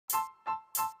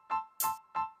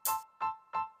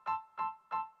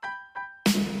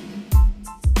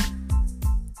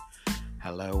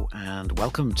Hello and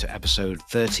welcome to episode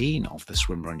 13 of the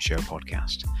Swimrun Show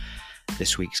podcast.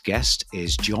 This week's guest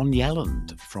is John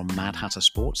Yelland from Mad Hatter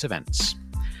Sports Events.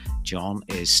 John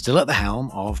is still at the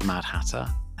helm of Mad Hatter,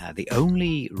 the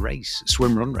only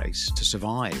swimrun race to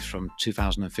survive from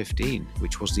 2015,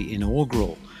 which was the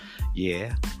inaugural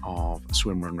year of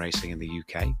swimrun racing in the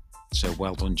UK. So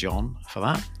well done, John, for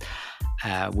that.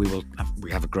 We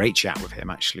have a great chat with him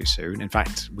actually soon. In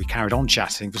fact, we carried on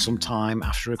chatting for some time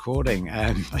after recording.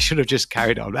 I should have just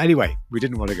carried on. Anyway, we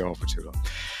didn't want to go on for too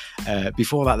long.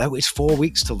 Before that, though, it's 4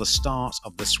 weeks till the start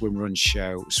of the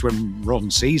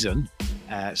swimrun season,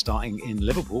 starting in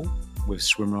Liverpool with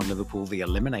Swimrun Liverpool, the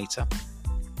Eliminator.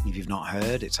 If you've not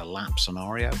heard, it's a lap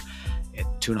scenario at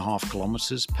 2.5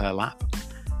 kilometres per lap.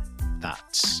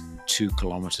 That's 2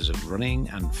 kilometres of running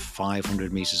and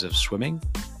 500 metres of swimming,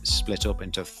 split up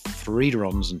into 3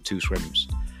 runs and 2 swims.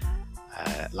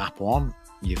 Lap 1,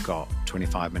 you've got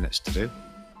 25 minutes to do,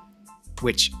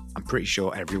 which I'm pretty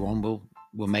sure everyone will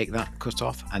make that cut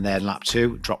off. And then lap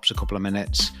 2 drops a couple of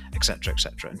minutes, etc.,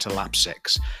 until lap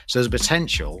 6. So there's a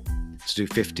potential to do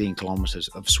 15 kilometres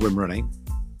of swim running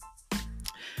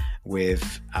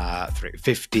with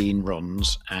 15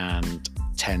 runs and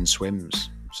 10 swims.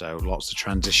 So lots of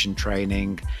transition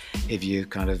training. If you're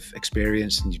kind of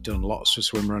experienced and you've done lots of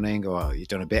swim running, or you've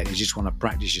done a bit and you just want to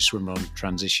practice your swim run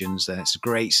transitions, then it's a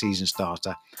great season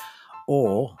starter.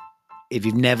 Or if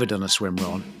you've never done a swim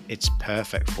run, it's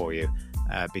perfect for you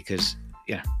because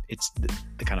it's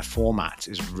the kind of format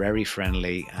is very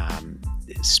friendly.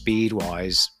 Speed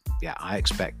wise, I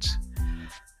expect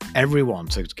everyone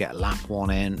to get lap 1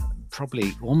 in.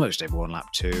 Probably almost everyone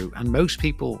lap 2, and most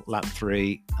people lap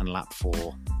 3 and lap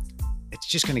 4. It's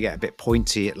just going to get a bit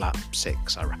pointy at lap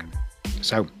 6, I reckon.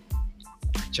 So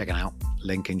check it out,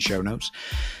 link in show notes.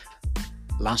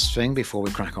 Last thing before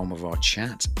we crack on with our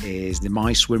chat is the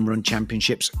My Swimrun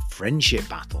Championships Friendship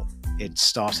Battle. It's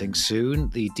starting soon.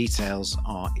 The details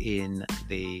are in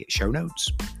the show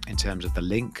notes in terms of the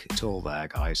link. It's all there,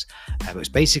 guys. But it's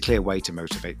basically a way to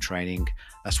motivate training.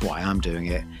 That's why I'm doing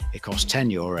it. It costs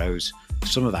 €10.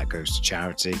 Some of that goes to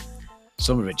charity.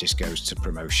 Some of it just goes to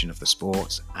promotion of the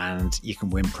sport, and you can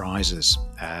win prizes.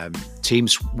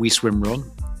 Teams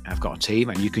WeSwimrun. I've got a team,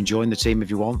 and you can join the team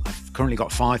if you want. I've currently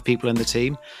got 5 people in the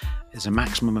team. There's a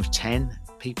maximum of 10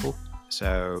 people,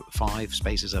 so 5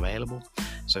 spaces available.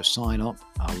 So sign up.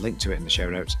 I'll link to it in the show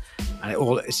notes, and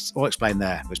it's all explained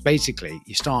there. But basically,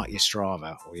 you start your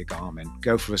Strava or your Garmin,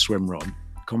 go for a swim run,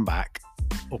 come back,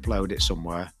 upload it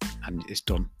somewhere, and it's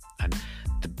done. And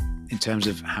in terms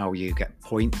of how you get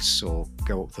points or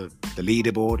go up the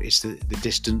leaderboard, it's the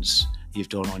distance you've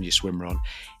done on your swim run.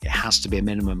 It has to be a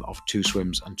minimum of 2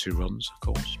 swims and 2 runs, of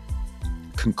course.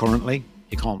 Concurrently,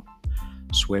 you can't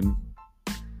swim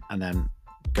and then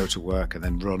go to work and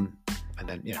then run and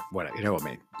then, whatever, you know what I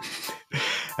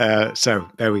mean. So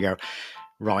there we go.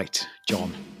 Right,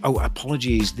 John. Oh,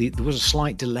 apologies. There was a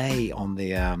slight delay on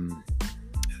the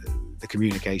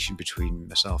communication between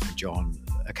myself and John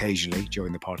occasionally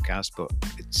during the podcast, but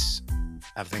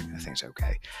I think it's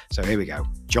okay. So here we go.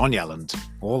 John Yelland,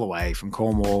 all the way from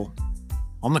Cornwall,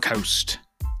 on the coast,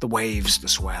 the waves, the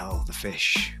swell, the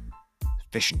fish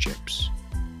and chips.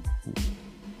 Ooh.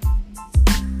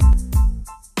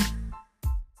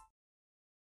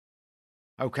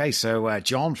 Okay, so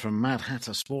John from Mad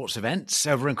Hatter Sports Events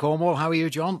over in Cornwall. How are you,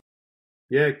 John?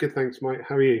 Yeah, good, thanks, Mike.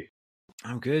 How are you?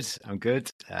 I'm good.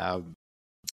 I'm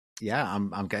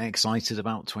getting excited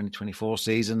about 2024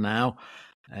 season now.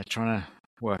 Trying to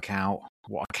work out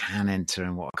what I can enter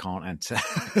and what I can't enter.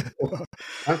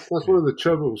 That's one of the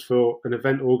troubles for an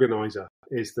event organizer,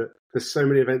 is that there's so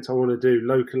many events I want to do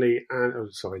locally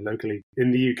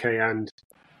in the UK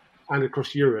and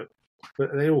across Europe,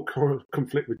 but they all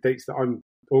conflict with dates that I'm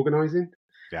organising.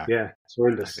 Yeah, it's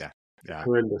horrendous. Yeah,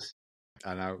 horrendous.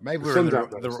 I know. Maybe the sun's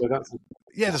out,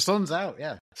 the sun's out.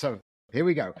 Yeah. So here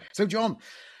we go. So John,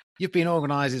 you've been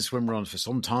organising swim runs for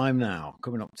some time now,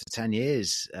 coming up to 10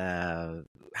 years.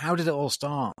 How did it all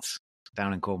start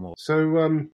down in Cornwall?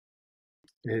 So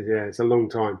it's a long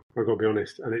time, I've got to be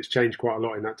honest, and it's changed quite a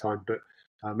lot in that time. But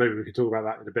maybe we could talk about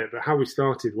that in a bit. But how we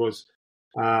started was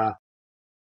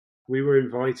we were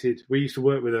invited. We used to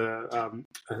work with a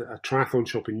triathlon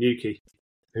shop in Newquay,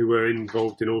 who were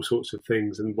involved in all sorts of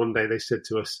things. And one day they said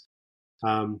to us,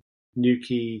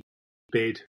 Newquay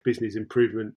bid business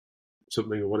improvement,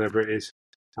 something or whatever it is,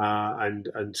 and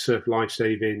Surf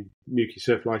Lifesaving, Newquay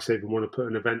Surf Lifesaving want to put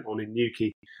an event on in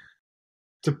Newquay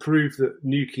to prove that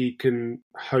Newquay can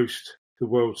host the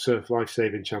World Surf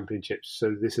Lifesaving Championships.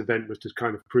 So this event was to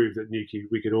kind of prove that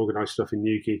we could organise stuff in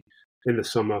Newquay in the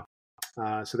summer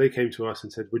So they came to us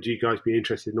and said, would you guys be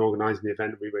interested in organising the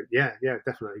event? And we went, yeah,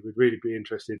 definitely. We'd really be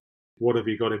interested. What have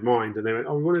you got in mind? And they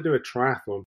went, we want to do a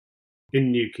triathlon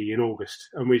in Newquay in August.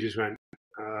 And we just went,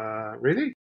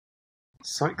 really?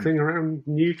 Cycling around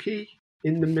Newquay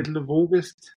in the middle of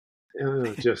August?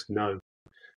 Just no.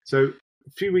 So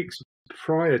a few weeks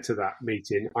prior to that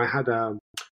meeting, I had, I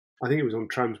think it was on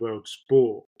Transworld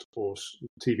Sport or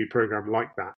TV program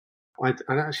like that. I'd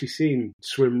actually seen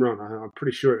swimrun. I'm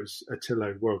pretty sure it was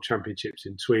Attilo World Championships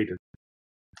in Sweden.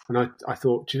 And I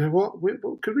thought, do you know what?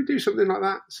 Could we do something like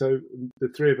that? So the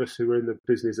three of us who were in the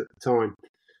business at the time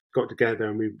got together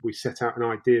and we set out an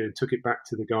idea and took it back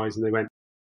to the guys, and they went,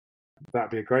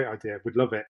 that'd be a great idea. We'd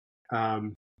love it.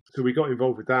 So we got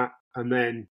involved with that, and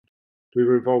then we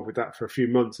were involved with that for a few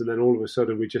months, and then all of a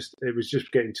sudden it was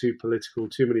just getting too political,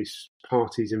 too many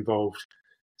parties involved.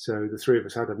 So the three of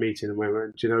us had a meeting and we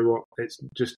went, do you know what? It's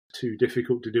just too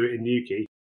difficult to do it in Newquay.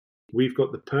 We've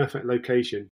got the perfect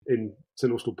location in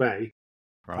St Austell Bay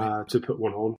to put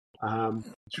one on.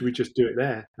 Should we just do it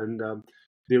there? And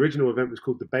the original event was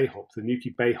called the Bay Hop, the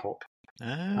Newquay Bay Hop.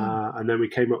 And then we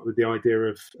came up with the idea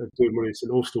of doing one in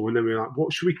St Austell. And then we were like,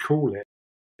 what should we call it?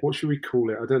 What should we call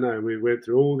it? I don't know. We went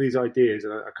through all these ideas,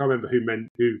 and I can't remember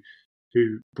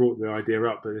who brought the idea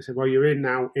up. But they said, well, you're in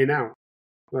now, in out.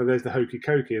 Well, there's the Hokey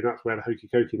Cokey, and that's where the Hokey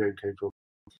Cokey name came from.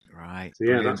 Right. So,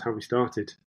 yeah, that's how we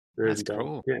started. And, that's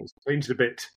cool. It's changed a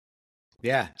bit.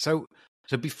 Yeah. So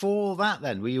before that,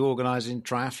 then, were you organising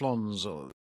triathlons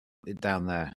or down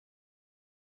there?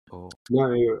 Or...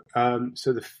 No.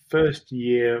 So the first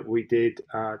year we did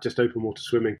just open water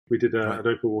swimming. We did an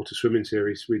open water swimming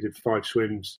series. We did 5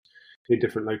 swims in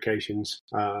different locations.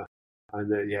 And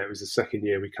then, it was the second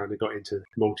year we kind of got into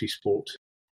multi-sport.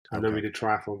 And then we did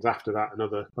triathlons after that and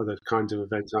other kinds of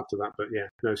events after that. But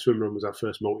swimrun was our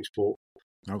first multi-sport.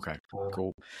 Okay,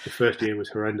 cool. The first year was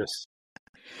horrendous.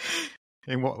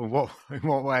 In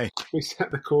what way? We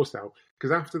set the course out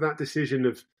because after that decision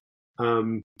of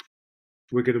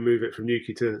we're going to move it from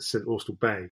Newquay to St Austell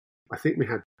Bay, I think we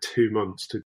had 2 months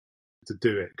to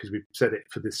do it because we set it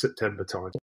for the September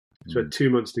time. So we had 2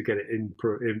 months to get it in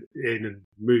and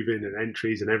move in and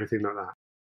entries and everything like that.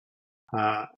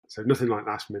 So nothing like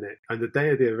last minute. And the day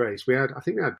of the race, I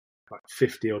think we had like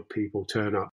 50 odd people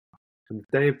turn up. And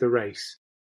the day of the race,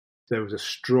 there was a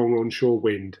strong onshore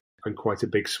wind and quite a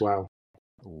big swell.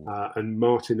 And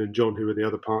Martin and John, who were the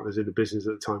other partners in the business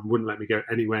at the time, wouldn't let me go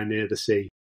anywhere near the sea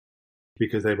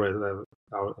because they were,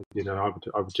 I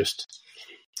would just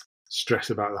stress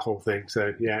about the whole thing.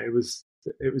 So it was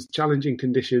challenging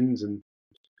conditions, and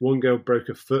one girl broke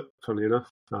her foot. Funny enough,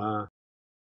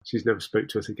 she's never spoke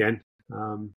to us again.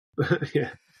 But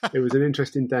it was an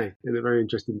interesting day, and a very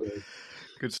interesting day.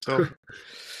 Good stuff.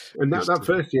 And that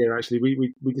first year, actually,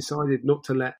 we decided not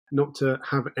to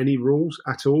have any rules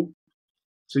at all.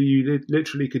 So you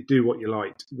literally could do what you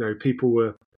liked.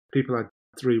 People had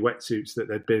 3 wetsuits that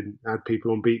had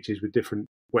people on beaches with different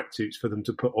wetsuits for them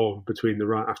to put on between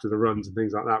after the runs and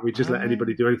things like that. We just let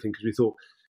anybody do anything because we thought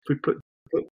if we put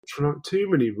too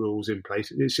many rules in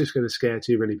place, it's just going to scare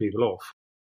too many people off.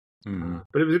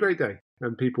 But it was a great day,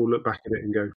 and people look back at it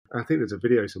and go, I think there's a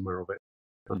video somewhere of it.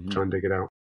 I'll try and dig it out.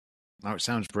 Oh, it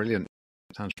sounds brilliant.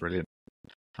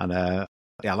 And I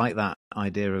like that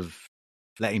idea of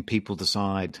letting people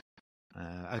decide.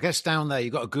 I guess down there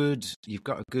you've got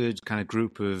a good kind of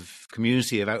group of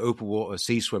community of open water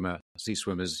sea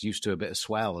swimmers used to a bit of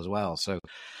swell as well. So,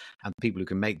 and people who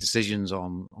can make decisions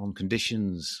on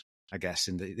conditions, I guess,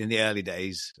 in the early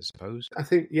days, I suppose. I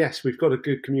think, yes, we've got a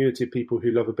good community of people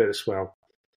who love a bit of swell.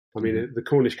 I mean, the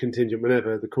Cornish contingent,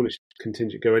 whenever the Cornish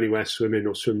contingent go anywhere swimming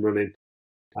or swim running,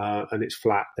 and it's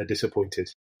flat, they're disappointed.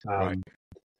 Right.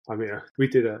 I mean, we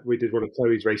did one of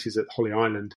Chloe's races at Holly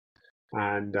Island,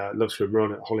 and Love Swim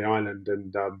Run at Holly Island,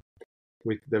 and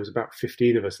there was about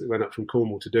 15 of us that went up from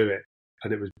Cornwall to do it,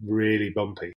 and it was really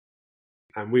bumpy.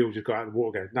 And we all just got out of the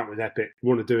water going, that was epic. We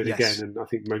want to do it again. And I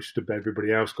think most of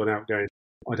everybody else got out going,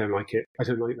 I don't like it. I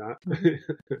don't like that.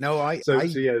 No,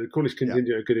 the Cornish contingent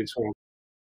are good in swim.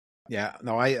 Yeah,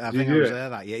 no, I think I was there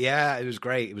that year. Yeah, it was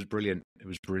great. It was brilliant.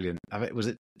 Was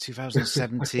it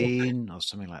 2017 or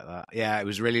something like that? Yeah, it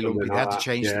was really lumpy. They had to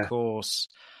change the course.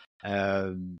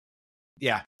 It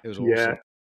was awesome.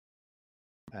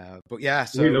 But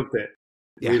so we loved it.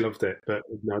 Yeah. We loved it. But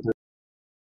no,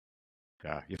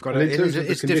 you've got to.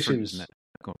 It's different, isn't it?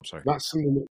 Oh, sorry. That's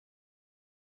something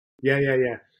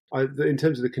that. In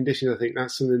terms of the conditions, I think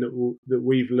that's something that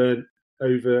we've learned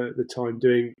over the time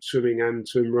doing swimming and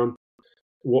swim run.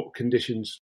 What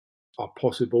conditions are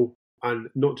possible, and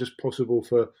not just possible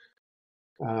for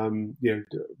when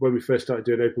we first started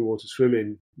doing open water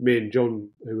swimming, me and John,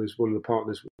 who was one of the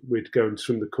partners, we'd go and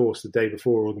swim the course the day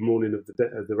before or the morning of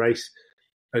the race.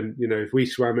 And, if we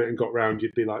swam it and got round,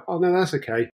 you'd be like, oh, no, that's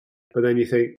okay. But then you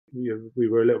think, we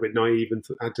were a little bit naive and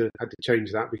had to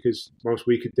change that because whilst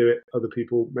we could do it, other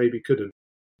people maybe couldn't.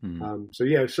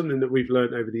 It's something that we've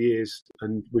learned over the years,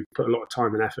 and we've put a lot of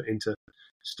time and effort into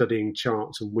studying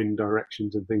charts and wind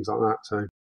directions and things like that. So,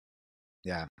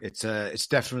 yeah, it's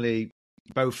definitely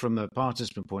both from the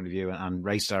participant point of view and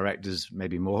race directors,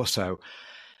 maybe more so.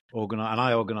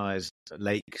 I organise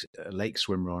lake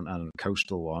swim run and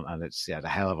coastal one, and it's a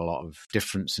hell of a lot of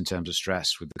difference in terms of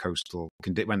stress with the coastal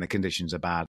when the conditions are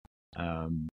bad.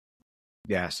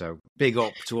 So big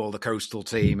up to all the coastal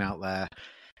team out there.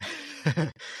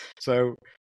 So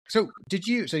did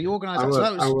you? So you organised that? So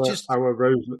that was just our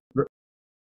rose.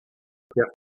 Yeah.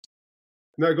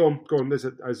 No, go on. There's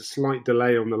a slight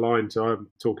delay on the line, so I'm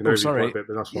talking over you quite a bit,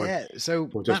 but that's fine. Yeah. So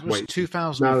that was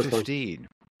 2015.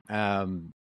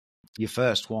 Your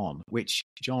first one, which,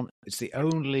 John, it's the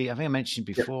only, I think I mentioned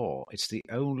before, It's the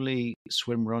only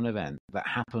swim run event that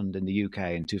happened in the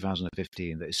UK in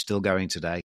 2015 that is still going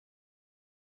today.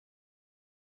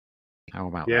 How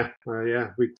about that?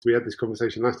 We had this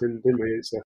conversation last, didn't we?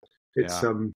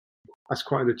 That's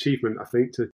quite an achievement, I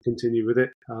think, to continue with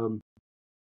it. And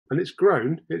it's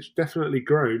grown. It's definitely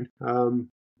grown.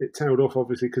 It tailed off,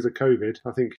 obviously, because of COVID.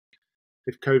 I think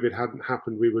if COVID hadn't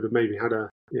happened, we would have maybe had a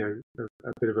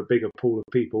bit of a bigger pool of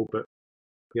people. But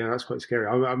yeah, that's quite scary.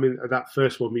 I mean, that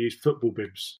first one we used football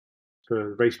bibs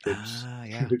for race bibs,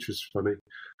 which was funny.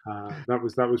 That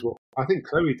was what I think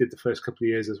Chloe did the first couple of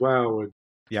years as well. And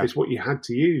it's what you had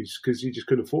to use because you just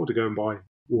couldn't afford to go and buy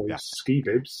ski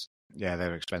bibs. Yeah,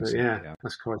 they're expensive.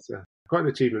 That's quite an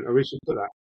achievement. We should put that.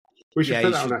 We should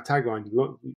put that on our tagline.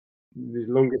 The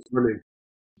longest running.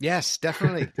 Yes,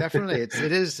 definitely.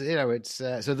 It is.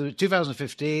 So the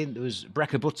 2015 there was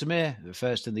Brecca Buttermere, the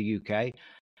first in the UK.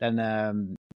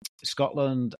 Then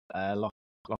Scotland, Loch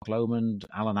Lomond,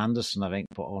 Alan Anderson, I think,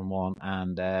 put on one,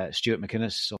 and Stuart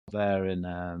McInnes up there in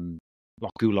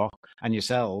Loch Gouloch, and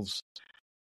yourselves,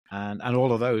 and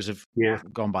all of those have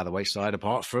gone by the wayside,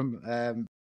 apart from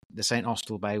the St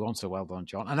Austell Bay one. So well done,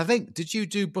 John. And I think, did you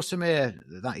do Buttermere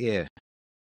that year?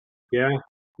 Yeah.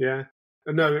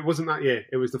 No, it wasn't that year.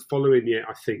 It was the following year,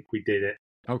 I think, we did it.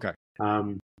 Okay.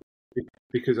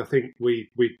 Because I think we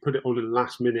put it on in the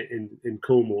last minute in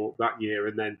Cornwall that year,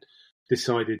 and then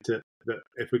decided that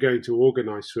if we're going to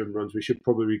organise swim runs, we should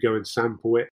probably go and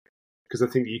sample it. Because I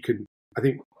think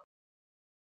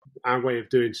our way of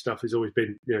doing stuff has always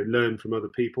been, learn from other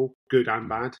people, good and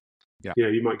bad. Yeah.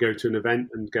 You might go to an event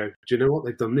and go, do you know what?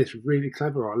 They've done this really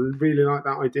clever. I really like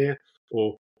that idea.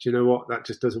 Or, do you know what? That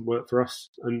just doesn't work for us.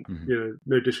 And,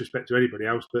 no disrespect to anybody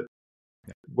else, but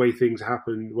the way things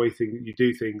happen, the way you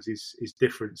do things is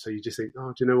different. So you just think, oh,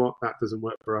 do you know what? That doesn't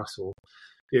work for us. Or,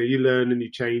 you learn and you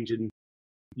change and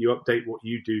you update what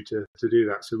you do to do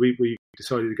that. So we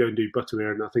decided to go and do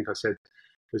Buttermere. And I think I said,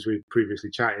 as we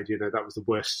previously chatted, that was the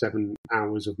worst 7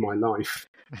 hours of my life.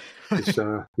 It's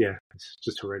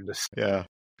just horrendous. Yeah.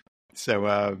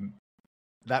 So,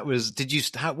 that was.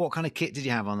 What kind of kit did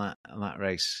you have on that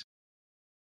race?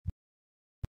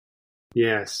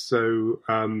 Yes, so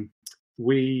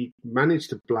we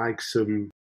managed to blag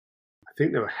some. I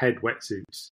think they were head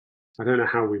wetsuits. I don't know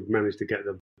how we managed to get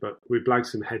them, but we blagged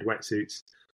some head wetsuits.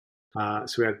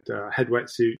 So we had head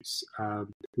wetsuits.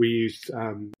 We used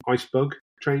ice bug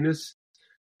trainers,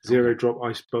 zero drop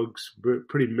ice bugs.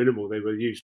 Pretty minimal. They were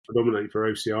used predominantly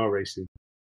for OCR racing.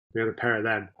 We had a pair of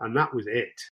them, and that was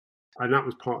it. And that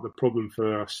was part of the problem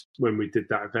for us when we did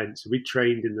that event. So we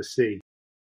trained in the sea.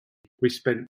 We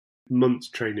spent months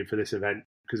training for this event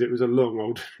because it was a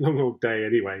long old day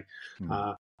anyway.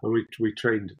 And we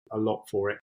trained a lot for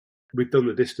it. We'd done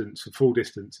the full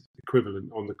distance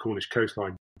equivalent on the Cornish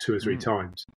coastline 2 or 3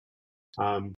 times.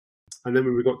 And then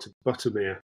when we got to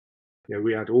Buttermere,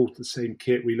 we had all the same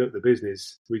kit. We looked the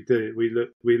business. We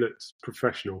looked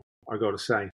professional, I got to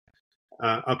say,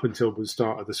 up until the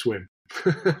start of the swim.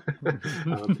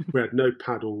 We had no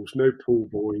paddles, no pool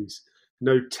buoys,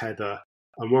 no tether.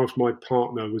 And whilst my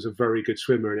partner was a very good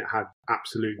swimmer and it had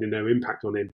absolutely no impact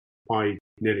on him, I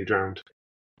nearly drowned.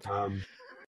 That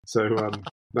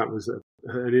was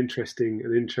an interesting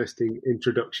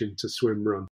introduction to swim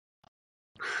run.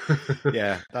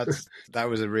 Yeah, I think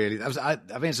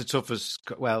it's the toughest.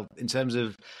 Well,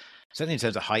 certainly in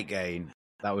terms of height gain,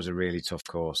 that was a really tough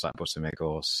course, that Buttermere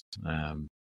course. And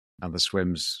the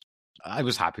swims, I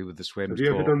was happy with the swims. Have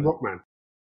you ever done Rockman?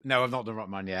 No, I've not done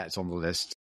Rockman yet. It's on the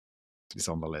list.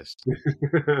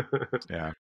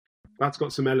 Yeah. That's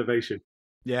got some elevation.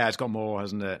 Yeah, it's got more,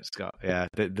 hasn't it? It's got Yeah.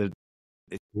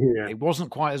 it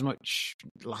wasn't quite as much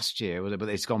last year, was it? But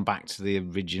it's gone back to the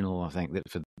original, I think, that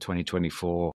for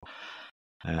 2024.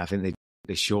 I think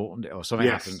they shortened it or something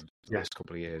happened the last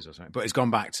couple of years or something. But it's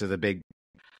gone back to the big,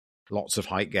 lots of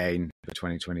height gain for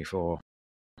 2024.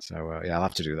 So I'll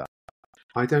have to do that.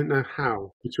 I don't know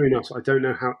how, between us, I don't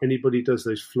know how anybody does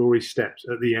those flory steps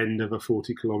at the end of a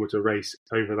 40-kilometre race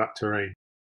over that terrain.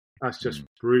 That's just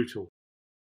brutal.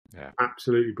 Yeah.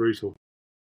 Absolutely brutal.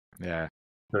 Yeah.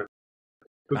 But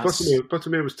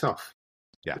Buttermere was tough.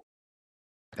 Yeah,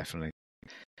 definitely.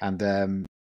 And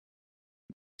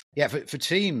for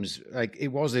teams, like it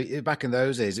was back in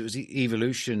those days, it was the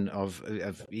evolution of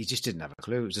you just didn't have a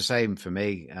clue. It was the same for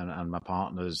me and my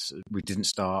partners. We didn't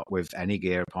start with any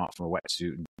gear apart from a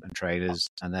wetsuit and trainers,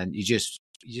 and then you just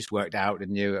worked out,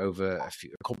 didn't you, over a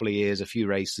couple of years, a few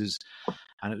races,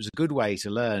 and it was a good way to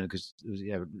learn because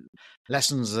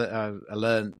lessons that are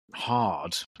learned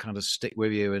hard kind of stick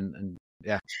with you and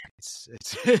it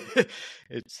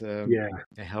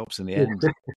helps in the end.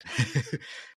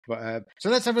 But so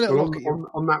let's have a little look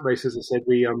on that race. As I said,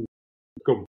 we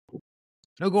go on.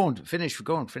 No, go on. Finish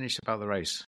about the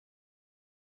race.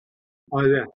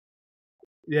 Oh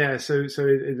yeah. So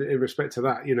in respect to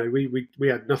that, we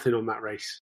had nothing on that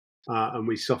race, and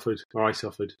we suffered, or I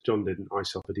suffered. John didn't. I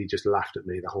suffered. He just laughed at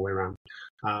me the whole way around.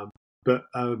 But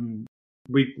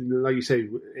we, like you say,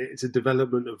 it's a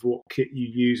development of what kit you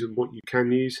use and what you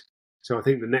can use. So I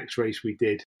think the next race we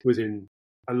did was in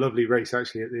a lovely race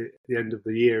actually at the end of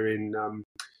the year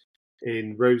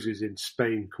in Roses in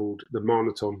Spain called the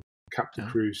Marnaton Captain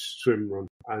Cruz swim run,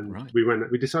 and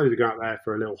we decided to go out there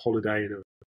for a little holiday and a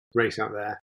race out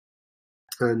there,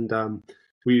 and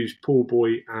we used pool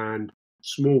buoy and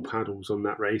small paddles on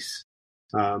that race,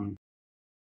 and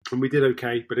we did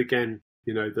okay. But again,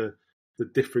 the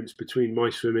difference between my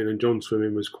swimming and John's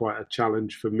swimming was quite a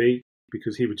challenge for me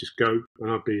because he would just go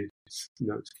and I'd be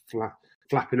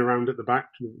flapping around at the back,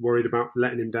 worried about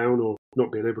letting him down or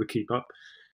not being able to keep up.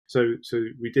 So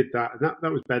we did that, and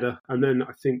that was better. And then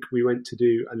I think we went to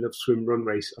do a Love Swim Run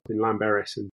race up in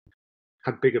Llanberis and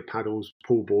had bigger paddles,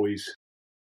 pool buoys.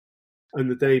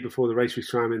 And the day before the race, we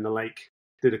swam in the lake,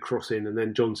 did a crossing, and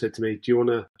then John said to me, "Do you want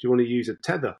to use a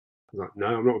tether?" I was like, "No,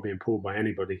 I'm not being pulled by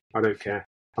anybody. I don't care.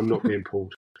 I'm not being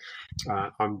pulled.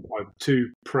 I'm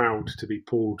too proud to be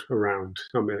pulled around."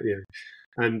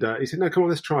 And he said, "No, come on,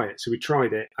 let's try it." So we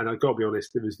tried it, and I got to be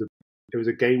honest, it was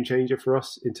a game changer for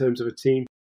us in terms of a team,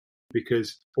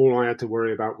 because all I had to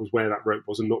worry about was where that rope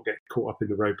was and not get caught up in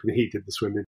the rope, and he did the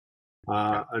swimming,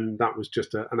 and that was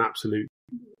just an absolute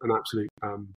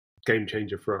game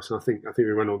changer for us. And I think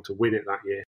we went on to win it that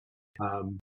year.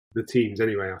 The teams,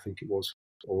 anyway, I think it was.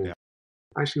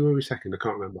 Actually, were we second? I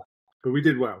can't remember. But we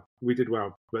did well.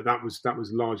 But that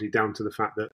was largely down to the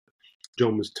fact that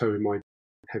John was towing my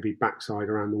heavy backside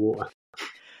around the water.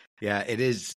 Yeah, it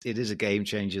is a game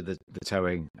changer, the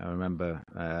towing. I remember,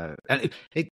 and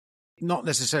it not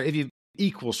necessarily if you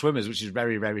equal swimmers, which is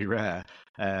very, very rare.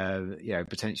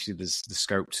 Potentially there's the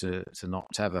scope to not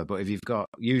tether, but if you've got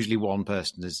usually one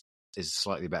person is a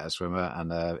slightly better swimmer,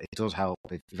 and it does help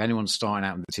if anyone's starting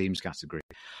out in the teams category.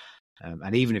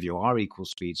 And even if you are equal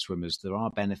speed swimmers, there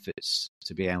are benefits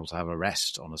to being able to have a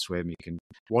rest on a swim. You can.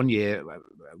 One year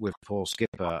with Paul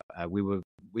Skipper,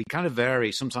 we kind of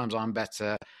vary. Sometimes I'm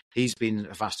better. He's been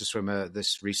a faster swimmer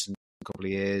this recent couple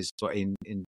of years, but in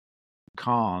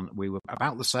Cairn we were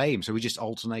about the same. So we just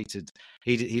alternated.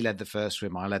 He led the first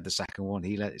swim, I led the second one.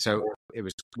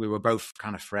 We were both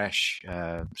kind of fresh.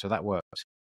 So that worked.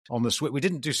 On the swim, we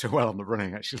didn't do so well on the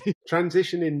running actually.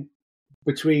 Transitioning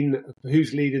between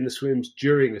who's leading the swims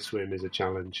during a swim is a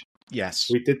challenge. Yes.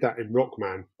 We did that in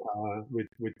Rockman with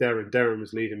Darren. Darren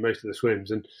was leading most of the swims,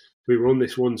 and we were on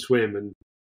this one swim, and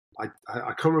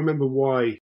I can't remember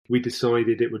why we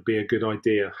decided it would be a good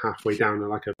idea halfway down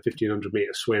like a 1,500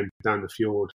 metre swim down the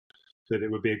fjord, that it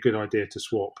would be a good idea to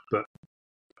swap. But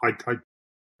I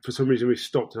for some reason we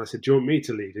stopped, and I said, "Do you want me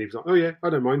to lead?" And he was like, "Oh yeah, I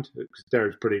don't mind," because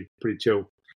Darren's pretty chill.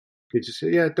 He just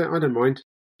said, "Yeah, I don't mind."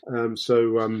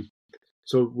 So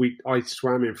I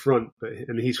swam in front,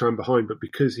 and he swam behind. But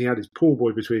because he had his pool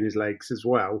buoy between his legs as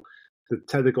well, the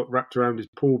tether got wrapped around his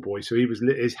pool buoy, so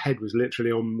his head was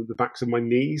literally on the backs of my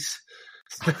knees.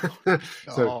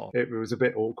 So it was a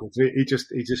bit awkward. He just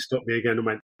stopped me again and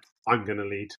went, "I'm going to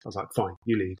lead." I was like, "Fine,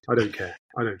 you lead. I don't care.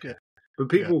 But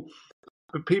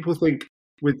people think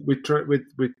with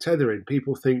tethering,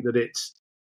 people think that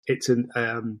it's an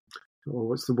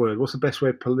what's the word? What's the best way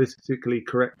of politically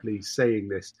correctly saying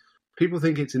this? People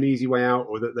think it's an easy way out,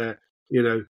 or that they're,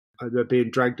 they're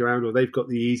being dragged around, or they've got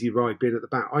the easy ride being at the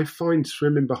back. I find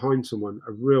swimming behind someone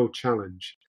a real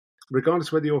challenge.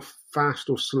 Regardless whether you're fast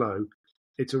or slow,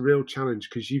 it's a real challenge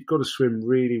because you've got to swim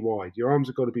really wide. Your arms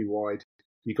have got to be wide.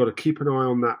 You've got to keep an eye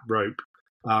on that rope.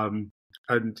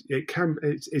 And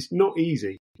it's not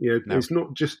easy. No. It's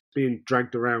not just being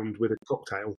dragged around with a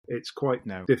cocktail. It's quite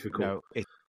difficult.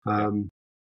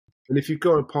 And if you've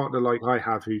got a partner like I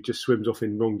have who just swims off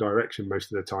in wrong direction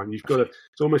most of the time, you've got to.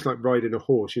 It's almost like riding a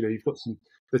horse. You've got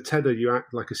the tether. You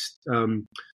act like the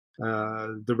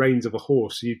reins of a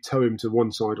horse. You tow him to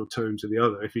one side or tow him to the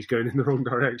other if he's going in the wrong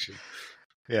direction.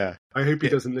 Yeah, I hope he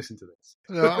doesn't listen to this.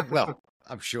 No, well,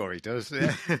 I'm sure he does.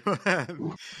 Yeah.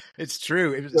 It's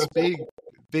true. It's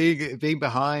being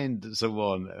behind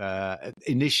someone.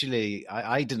 Initially,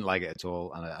 I didn't like it at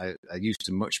all, and I used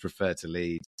to much prefer to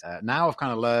lead. Now I've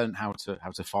kind of learned how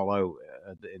to follow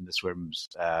in the swims.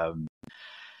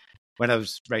 When I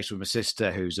was racing with my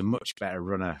sister, who's a much better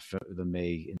runner than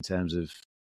me in terms of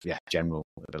general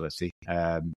ability,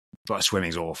 but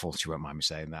swimming's awful. She won't mind me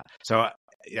saying that. So.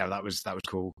 That was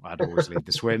cool. I'd always lead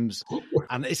the swims,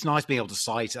 and it's nice being able to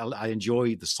sight. I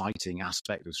enjoy the sighting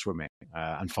aspect of swimming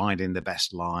and finding the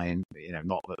best line.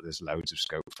 Not that there's loads of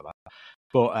scope for that,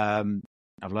 but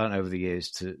I've learned over the years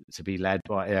to be led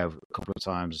by a couple of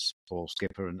times Paul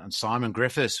Skipper and Simon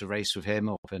Griffiths. I raced with him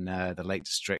up in the Lake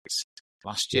District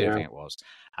last year, I think it was,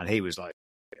 and he was like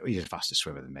he's a faster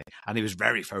swimmer than me, and he was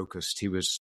very focused. He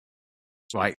was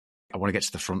like. I want to get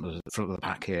to the front of the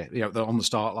pack here, on the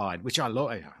start line, which I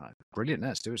love. Brilliant,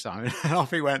 let's do it, Simon.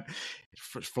 Off he went,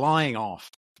 flying off.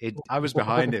 I was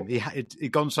behind him.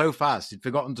 He'd gone so fast, he'd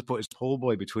forgotten to put his pull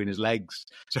buoy between his legs,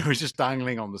 so he was just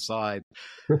dangling on the side.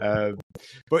 But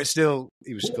he was still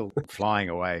flying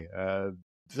away.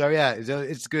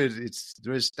 It's good.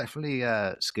 There is definitely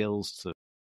skills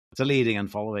to leading and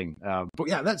following. But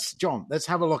yeah, let's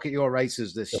have a look at your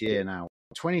races this year now.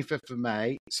 25th of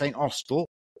May, St. Austell.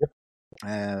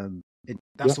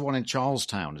 That's the one in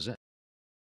Charlestown, is it?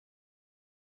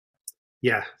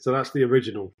 Yeah, so that's the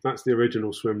original. That's the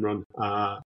original swim run.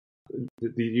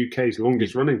 The UK's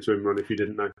longest running swim run, if you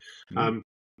didn't know.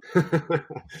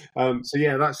 So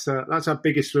yeah, that's our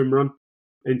biggest swim run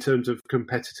in terms of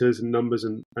competitors and numbers.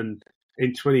 And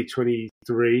in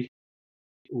 2023,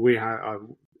 we had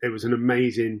it was an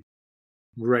amazing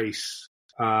race.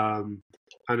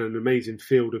 And an amazing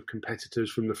field of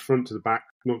competitors from the front to the back,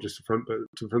 not just the front, but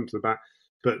to the front to the back.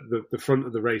 But the front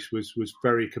of the race was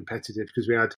very competitive because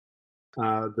we had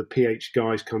the PH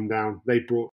guys come down. They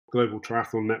brought Global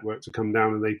Triathlon Network to come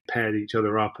down and they paired each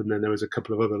other up. And then there was a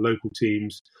couple of other local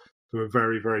teams who were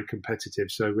very, very competitive.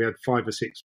 So we had 5 or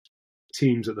 6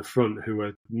 teams at the front who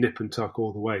were nip and tuck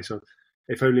all the way. So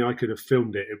if only I could have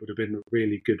filmed it, it would have been a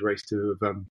really good race to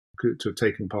have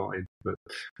taken part in,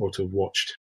 or to have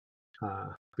watched.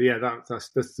 But yeah, that's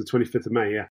the 25th of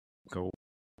May. Yeah, cool.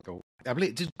 I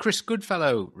believe did Chris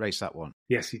Goodfellow race that one?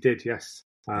 Yes, he did. Yes,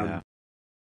 I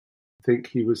think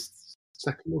he was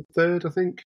second or third. I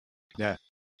think. Yeah.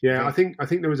 I think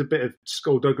there was a bit of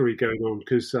skullduggery going on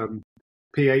because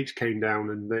PH came down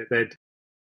and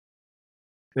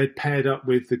they'd paired up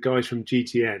with the guys from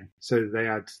GTN, so they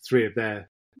had 3 of their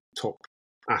top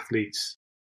athletes.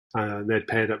 They'd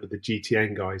paired up with the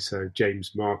GTN guys, so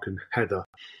James, Mark, and Heather.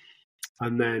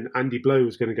 And then Andy Blow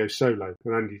was going to go solo.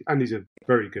 And Andy's a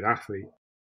very good athlete.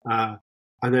 And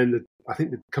then I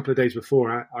think a couple of days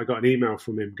before, I got an email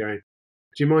from him going,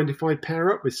 "Do you mind if I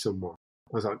pair up with someone?"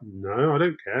 I was like, "No, I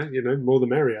don't care. More the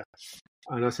merrier."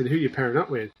 And I said, "Who are you pairing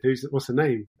up with? What's the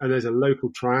name?" And there's a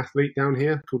local triathlete down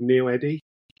here called Neil Eddy.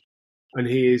 And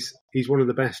he's one of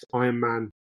the best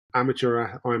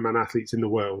amateur Ironman athletes in the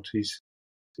world.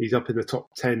 He's up in the top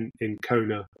 10 in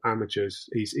Kona amateurs.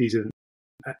 He's an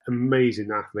amazing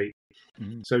athlete.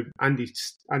 Mm-hmm. So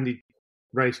Andy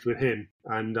raced with him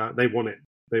and they won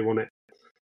it.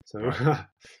 So right.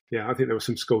 Yeah, I think there was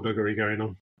some skullduggery going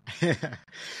on.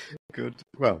 Good.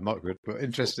 Well, not good, but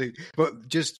interesting. But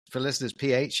just for listeners,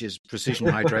 PH is Precision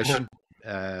Hydration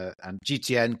and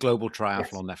GTN, Global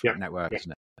Triathlon Network,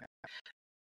 isn't it?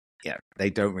 Yeah, they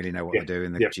don't really know what they're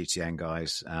doing, the GTN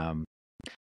guys.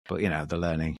 But they're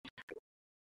learning.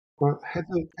 Well,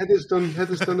 Heather's done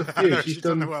a few. She's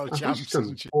done the world champs. She's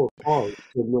done 4 or 5.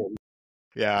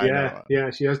 Yeah,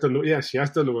 she has done. Yeah, she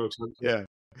has done the world champs. Yeah,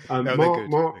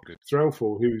 Mark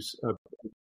Threlfall, who's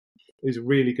a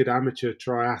really good amateur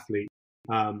triathlete.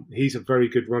 He's a very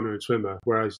good runner and swimmer.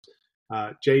 Whereas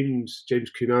James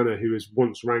Cunana, who was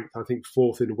once ranked, I think,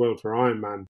 4th in the world for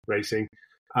Ironman racing,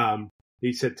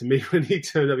 he said to me when he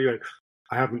turned up, he went,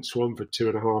 "I haven't swum for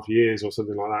 2.5 years or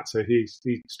something like that." So he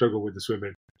struggled with the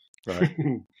swimming. Right.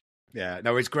 Yeah,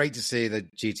 no, it's great to see the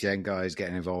GTN guys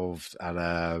getting involved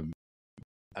and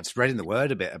spreading the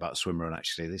word a bit about swimrun.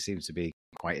 Actually, they seem to be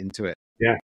quite into it.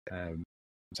 Yeah.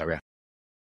 So yeah,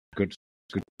 good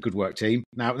work, team.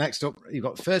 Now, next up, you've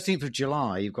got 13th of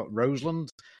July. You've got Roseland.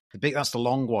 That's the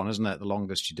long one, isn't it? The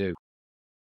longest you do.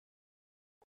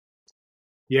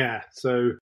 Yeah.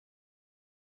 So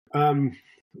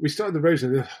we started the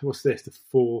Roseland. What's this? The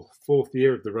fourth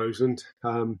year of the Roseland.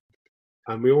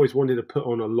 And we always wanted to put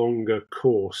on a longer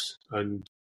course, and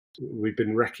we've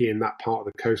been recceing that part of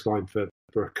the coastline for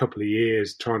a couple of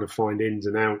years, trying to find ins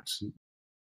and outs. And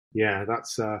yeah,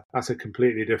 that's a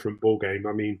completely different ball game.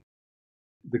 I mean,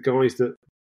 the guys that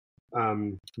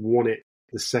won it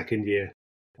the second year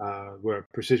were a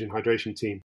precision hydration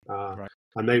team, Right.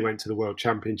 and they went to the World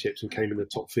Championships and came in the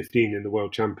top 15 in the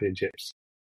World Championships.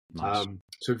 Nice.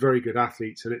 So very good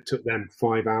athletes, and it took them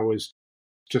 5 hours.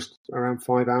 Just around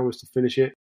 5 hours to finish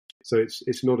it, so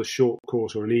it's not a short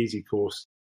course or an easy course.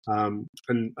 And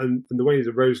the way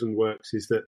the Roseland works is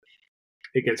that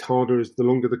it gets harder as the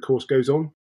longer the course goes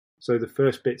on. So the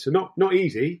first bits are not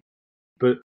easy,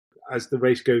 but as the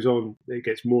race goes on, it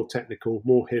gets more technical,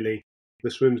 more hilly. The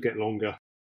swims get longer.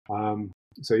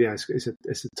 So yeah, it's a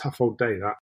tough old day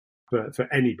that for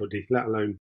anybody, let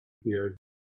alone the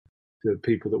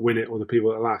people that win it or the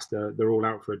people that last. They're all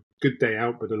out for a good day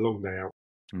out, but a long day out.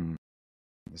 That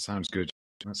sounds good.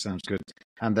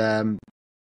 And then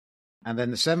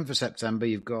the 7th of September,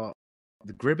 you've got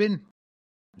the Gribbin.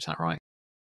 Is that right?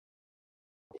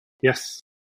 Yes.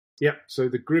 Yeah. So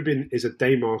the Gribbin is a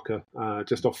day marker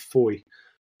just off Foy,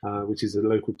 which is a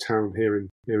local town here in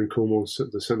Cornwall,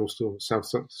 the Senostall,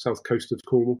 south coast of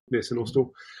Cornwall, near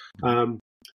Senostall.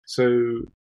 So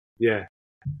yeah,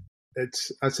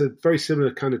 it's a very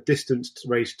similar kind of distanced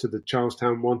race to the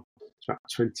Charlestown one. It's about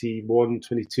 21,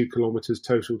 22 kilometres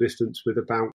total distance with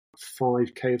about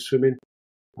 5k of swimming.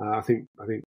 I think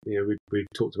we've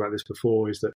talked about this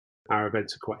before, is that our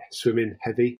events are quite swimming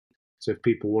heavy. So if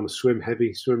people want to swim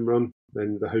heavy, swim run,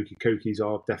 then the Hokey Cokeys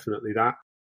are definitely that.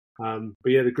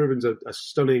 But yeah, the Gribbins are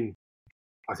stunning.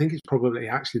 I think it's probably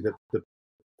actually the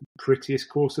prettiest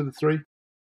course of the three.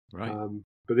 Right.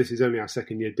 But this is only our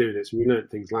second year doing it, so we learned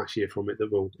things last year from it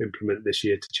that we'll implement this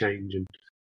year to change.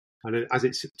 And as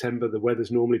it's September, the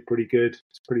weather's normally pretty good.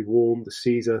 It's pretty warm. The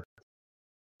seas are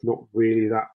not really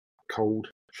that cold.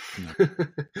 No.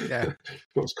 Yeah.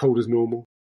 Not as cold as normal.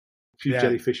 A few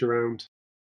jellyfish around.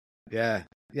 Yeah.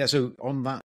 So on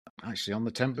the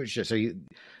temperature, so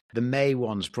the May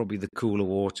one's probably the cooler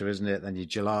water, isn't it? Then your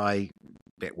July, a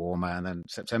bit warmer, and then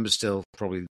September's still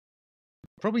probably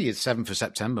the 7th of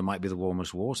September might be the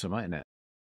warmest water, mightn't it?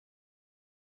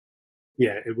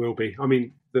 Yeah, it will be. I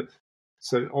mean,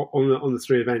 so on the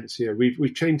three events,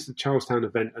 we've changed the Charlestown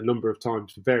event a number of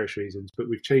times for various reasons, but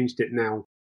we've changed it now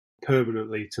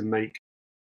permanently to make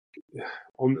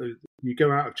you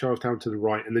go out of Charlestown to the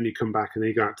right, and then you come back, and then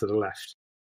you go out to the left.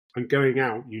 And going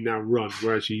out, you now run,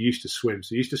 whereas you used to swim.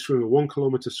 So you used to swim a 1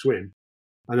 kilometre swim,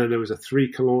 and then there was a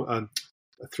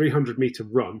 300 metre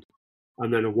run,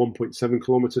 and then a 1.7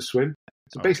 kilometre swim.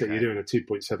 So basically, you're doing a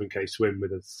 2.7k swim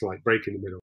with a slight break in the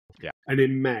middle. Yeah. And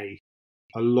in May,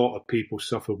 a lot of people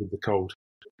suffer with the cold.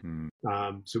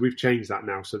 So we've changed that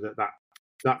now, so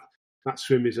that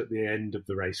swim is at the end of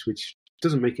the race, which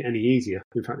doesn't make it any easier.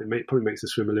 In fact, probably makes the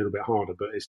swim a little bit harder.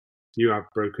 But you have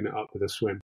broken it up with a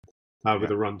swim.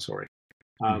 With a run, sorry.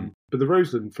 But the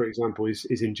Roseland, for example, is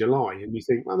in July, and you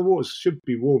think, well, the waters should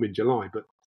be warm in July. But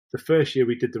the first year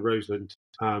we did the Roseland,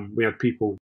 we had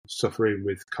people suffering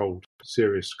with cold,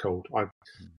 serious cold.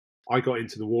 I got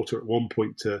into the water at one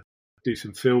point to do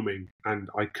some filming, and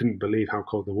I couldn't believe how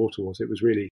cold the water was. It was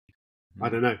really, I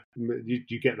don't know.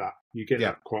 You get that. You get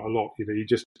that quite a lot. You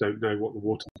just don't know what the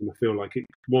water's going to feel like.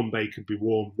 One bay could be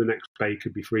warm, the next bay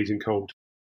could be freezing cold.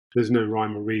 There's no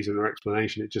rhyme or reason or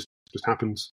explanation. It just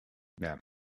happens. Yeah,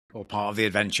 or part of the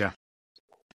adventure.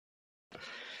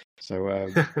 So,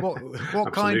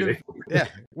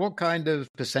 what kind of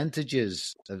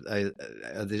percentages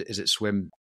is it swim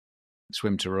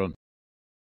to run?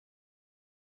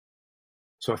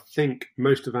 So I think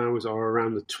most of ours are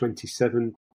around the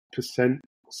 27%,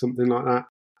 something like that.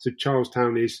 So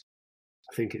Charlestown is,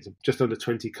 I think it's just under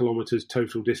 20 kilometres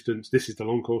total distance. This is the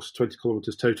long course, 20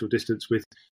 kilometres total distance with,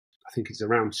 I think it's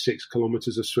around 6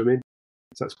 kilometres of swimming.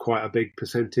 So that's quite a big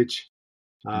percentage.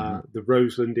 The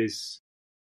Roseland is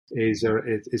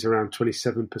around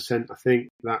 27%. I think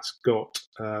that's got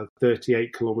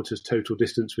 38 kilometres total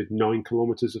distance with 9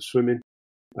 kilometres of swimming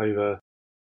over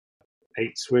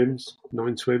 9 swims.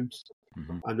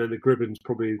 And then the Gribbon's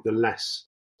probably the less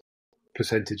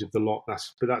percentage of the lot.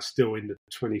 But that's still in the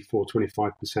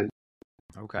 24-25%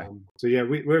 Okay. So yeah,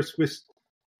 we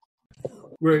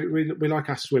like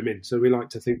our swimming, so we like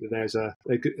to think that there's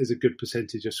a good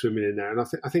percentage of swimming in there. And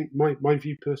I think my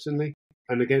view personally,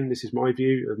 and again, this is my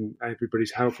view, and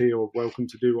everybody's healthy or welcome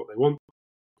to do what they want.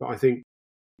 But I think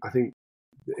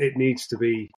it needs to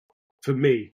be, for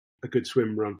me, a good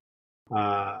swim run.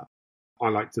 I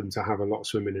like them to have a lot of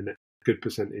swimming in it, good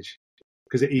percentage,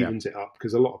 because it evens it up.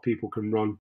 Because a lot of people can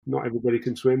run, not everybody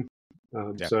can swim,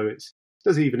 so it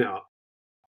does even it up.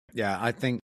 Yeah, I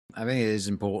think it is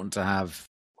important to have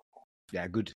a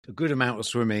good amount of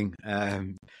swimming.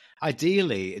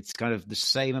 Ideally, it's kind of the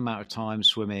same amount of time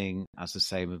swimming as the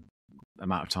same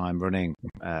amount of time running.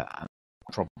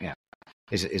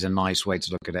 Is a nice way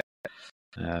to look at it.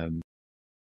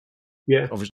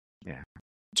 Obviously,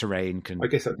 terrain can. I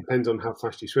guess that depends on how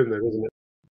fast you swim, though, doesn't it?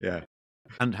 Yeah,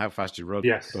 and how fast you run.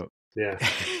 Yes. But... Yeah.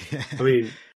 I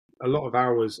mean, a lot of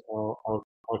ours are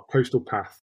coastal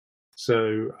path,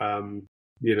 so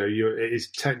it is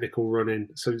technical running.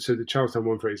 So the Charlestown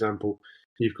one, for example,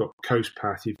 you've got coast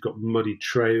path, you've got muddy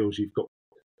trails, you've got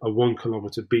a 1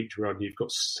 kilometre beach run, you've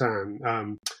got sand,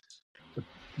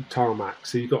 tarmac,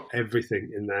 so you've got everything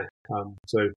in there.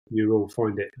 So you all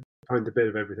find a bit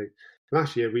of everything.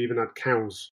 Last year we even had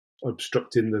cows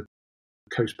obstructing the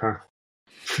coast path.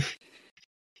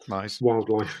 Nice.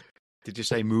 Wildlife. Did you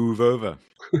say move over?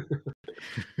 Okay.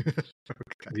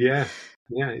 Yeah,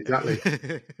 exactly.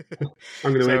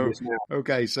 I'm going to end this now.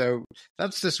 Okay, so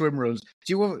that's the swim runs.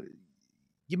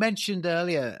 You mentioned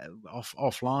earlier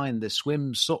offline the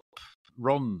swim swim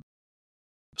run,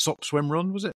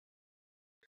 was it?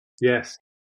 Yes.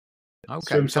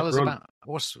 Okay, tell us about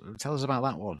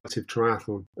that one. Alternative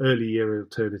triathlon, early year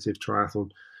alternative triathlon.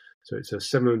 So it's a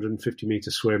 750 meter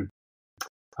swim,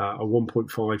 a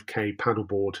 1.5k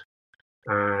paddleboard,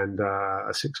 and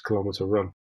a 6 kilometer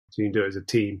run. So you can do it as a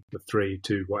team of 3,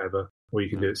 2, whatever, or you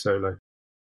can do it solo.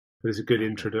 But it's a good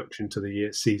introduction to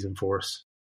the season for us.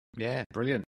 Yeah,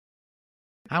 brilliant.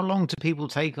 How long do people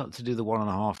take to do the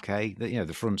 1.5k?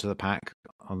 The front of the pack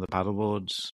on the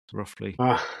paddleboards, roughly.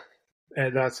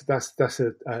 That's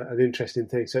an interesting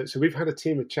thing. So we've had a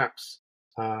team of chaps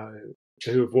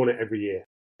who have won it every year,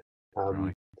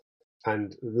 right.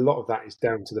 And a lot of that is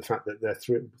down to the fact that they're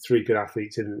three good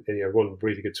athletes, in one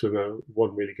really good swimmer,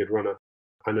 one really good runner,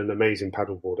 and an amazing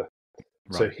paddleboarder.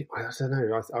 Right. So I don't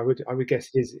know. I would guess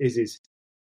his is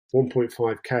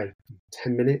 1.5k,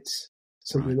 10 minutes,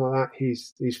 something like that.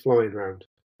 He's flying around.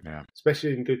 Yeah.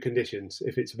 Especially in good conditions.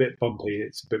 If it's a bit bumpy,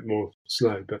 it's a bit more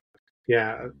slow. But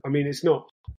yeah, I mean, it's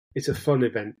a fun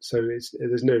event. So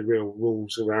there's no real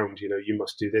rules around, you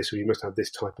must do this or you must have this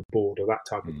type of board or that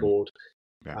type of board.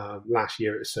 Yeah. Last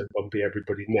year it was so bumpy,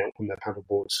 everybody knelt on their paddle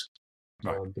boards.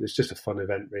 Right. But it's just a fun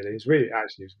event, really. It's really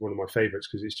actually one of my favourites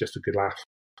because it's just a good laugh.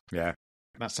 Yeah,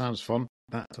 that sounds fun.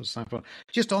 That does sound fun.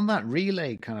 Just on that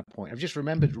relay kind of point, I've just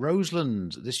remembered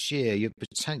Roseland this year, you're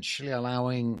potentially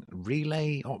allowing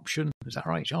relay option. Is that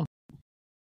right, John?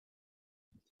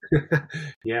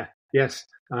 Yeah, yes.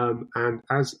 And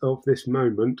as of this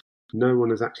moment, no one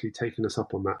has actually taken us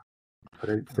up on that. I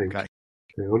don't think. Okay.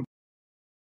 Hang on.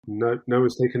 No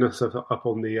one's taken us up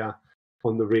on the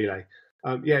relay.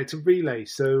 It's a relay.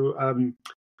 So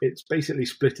it's basically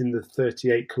splitting the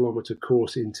 38-kilometre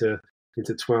course into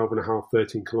 12.5,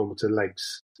 13-kilometre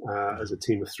legs as a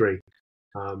team of 3.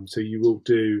 So you will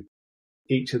do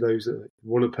each of those.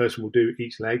 One person will do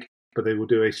each leg, but they will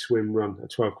do a swim run, a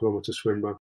 12-kilometre swim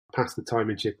run, pass the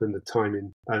timing chip and the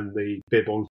timing and the bib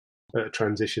on at a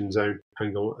transition zone,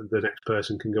 and the next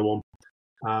person can go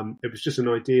on. It was just an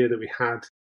idea that we had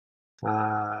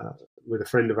with a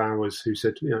friend of ours who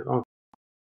said,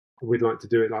 we'd like to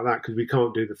do it like that because we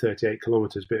can't do the 38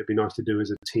 kilometres, but it'd be nice to do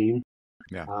as a team.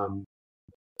 Yeah.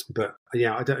 But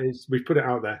yeah, we've put it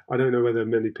out there. I don't know whether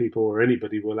many people or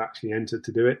anybody will actually enter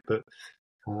to do it, but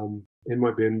it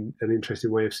might be an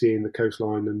interesting way of seeing the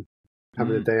coastline and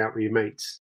having a day out with your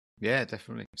mates. Yeah,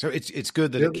 definitely. So it's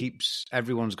good that it keeps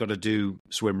everyone's got to do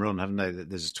swim run, haven't they?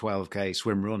 There's a 12k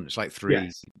swim run. It's like 3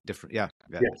 different. Yeah.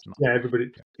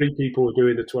 Everybody, 3 people are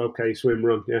doing the 12k swim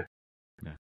run. Yeah.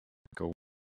 Cool.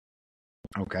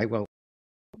 Okay, well,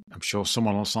 I'm sure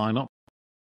someone will sign up.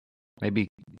 Maybe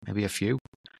a few.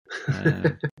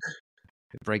 It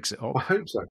breaks it up. I hope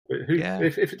so.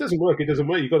 If it doesn't work, it doesn't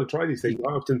work. You've got to try these things.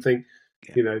 I often think,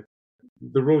 the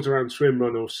rules around swim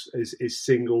run is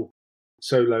single,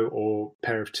 solo, or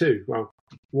pair of 2. Well,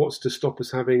 what's to stop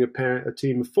us having a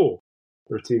team of 4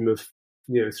 or a team of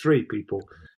 3 people?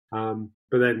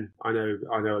 But then I know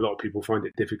a lot of people find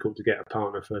it difficult to get a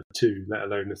partner for 2, let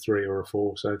alone a 3 or a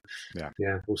 4. So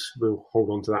we'll hold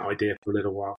on to that idea for a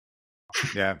little while.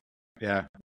 Yeah.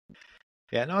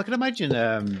 Yeah, no, I can imagine.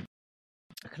 I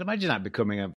can imagine that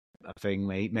becoming a thing,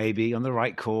 maybe on the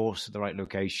right course, the right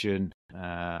location.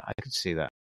 I could see that.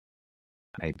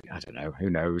 Maybe, I don't know. Who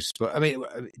knows? But I mean,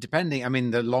 depending. I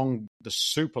mean, the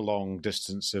super long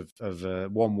distance of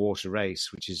one water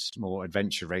race, which is more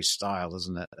adventure race style,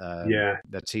 isn't it? Yeah,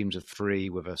 the teams of 3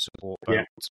 with a support yeah.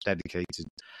 boat dedicated.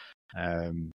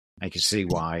 I can see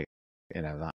why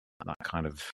that kind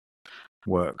of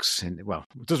works. Well,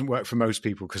 it doesn't work for most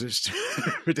people because it's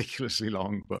ridiculously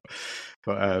long. But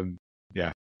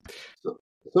yeah.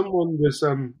 Someone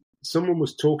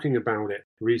was talking about it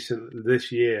recently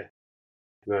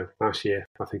last year,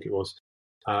 I think it was,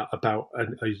 about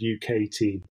a UK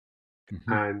team,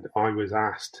 Mm-hmm. and I was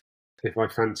asked if I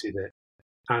fancied it,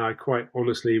 and I quite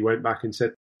honestly went back and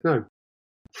said no.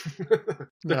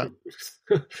 Yeah.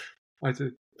 No. I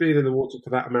said, being in the water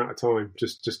for that amount of time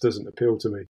just doesn't appeal to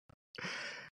me.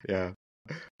 Yeah.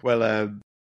 Well,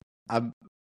 I'm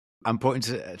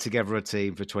putting together a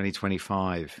team for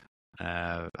 2025.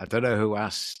 I don't know who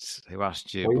asked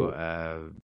you,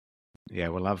 but yeah,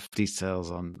 we'll have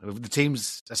details on the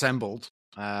teams assembled.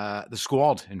 The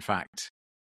squad, in fact,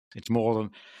 it's more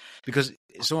than because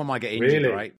someone might get injured, Really?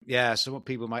 right? Yeah, some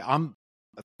people might. I'm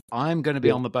going to be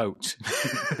Yeah. on the boat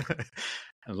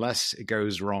unless it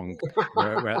goes wrong,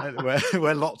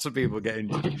 where lots of people get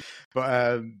injured.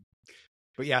 But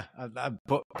yeah, I'm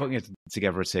putting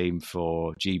together a team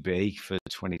for GB for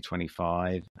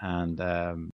 2025,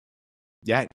 and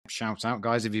yeah, shout out,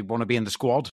 guys, if you want to be in the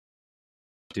squad,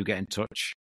 do get in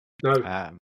touch. No.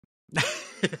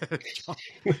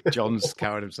 John's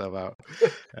cowered himself out.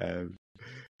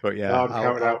 But yeah, I'm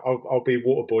counting out. I'll be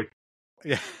water boy.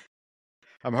 Yeah,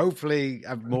 I'm hopefully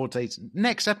have more data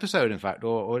next episode. In fact,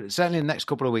 or certainly in the next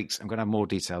couple of weeks, I'm going to have more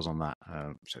details on that.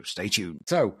 So stay tuned.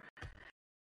 So,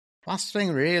 last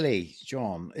thing, really,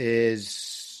 John,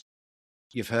 is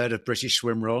you've heard of British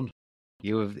Swimrun.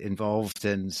 You were involved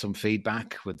in some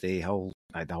feedback with the whole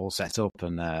setup,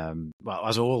 and well,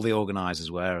 as all the organisers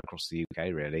were across the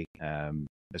UK, really.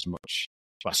 As much,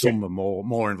 well, some are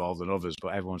more involved than others, but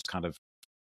everyone's kind of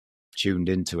tuned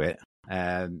into it.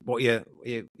 What you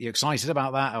excited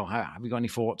about that, or have you got any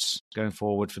thoughts going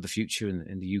forward for the future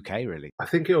in the UK? Really, I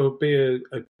think it will be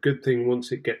a good thing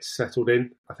once it gets settled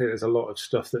in. I think there's a lot of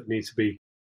stuff that needs to be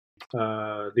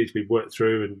worked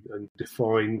through and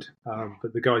defined.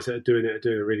 But the guys that are doing it are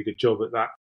doing a really good job at that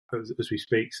as we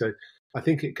speak. So I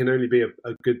think it can only be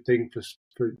a good thing for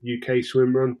UK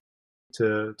swimrun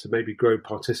to maybe grow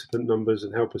participant numbers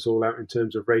and help us all out in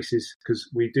terms of races, because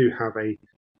we do have a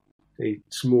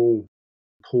small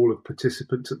pool of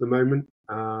participants at the moment.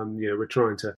 We're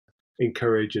trying to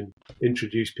encourage and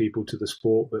introduce people to the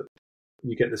sport, but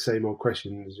you get the same old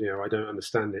questions. I don't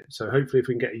understand it. So hopefully, if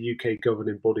we can get a UK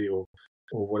governing body or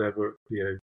whatever,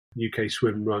 UK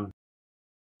swim run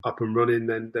up and running,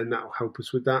 then that will help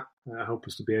us with that. Help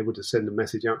us to be able to send a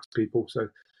message out to people. So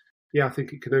yeah, I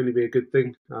think it can only be a good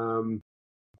thing.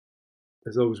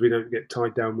 As long as we don't get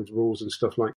tied down with rules and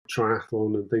stuff like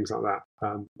triathlon and things like that.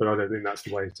 But I don't think that's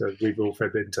the way. So we've all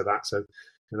fed into that. So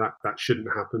that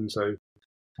shouldn't happen. So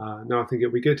no, I think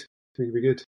it'll be good. I think it'll be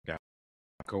good. Yeah,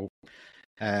 cool.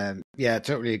 Yeah,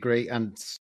 totally agree. And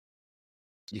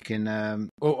you can.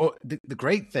 The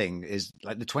great thing is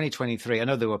like the 2023. I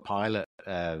know there were pilot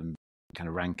kind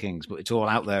of rankings, but it's all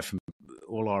out there from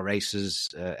all our racers.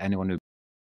 Anyone who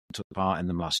took part in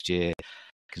them last year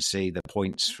can see the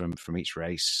points from each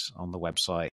race on the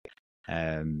website.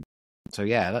 So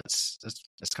yeah, that's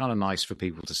kind of nice for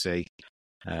people to see.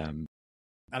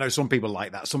 I know some people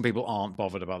like that. Some people aren't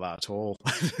bothered about that at all.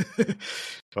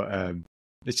 But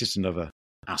it's just another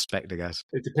aspect, I guess.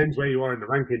 It depends where you are in the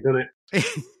ranking, doesn't it?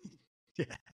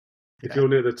 Yeah. If you're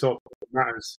near the top, it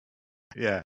matters.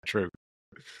 Yeah, true.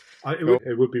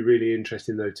 It would be really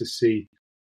interesting though to see,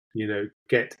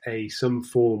 get some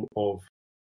form of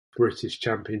British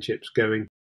Championships going,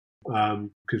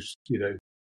 because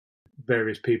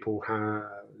various people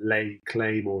lay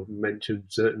claim or mention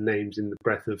certain names in the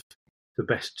breath of the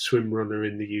best swim runner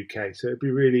in the UK. So it'd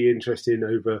be really interesting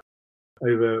over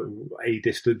a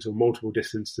distance or multiple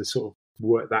distance to sort of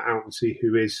work that out and see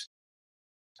who is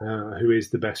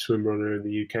the best swim runner in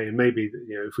the UK. And maybe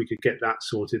if we could get that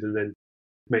sorted and then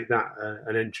make that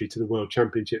an entry to the World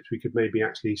Championships, we could maybe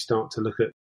actually start to look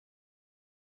at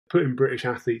putting British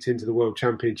athletes into the World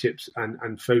Championships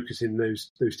and focusing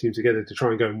those teams together to try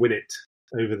and go and win it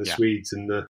over the Swedes and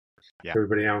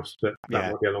everybody else. But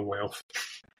that might be a long way off.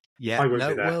 Yeah, I won't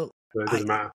be there, so it doesn't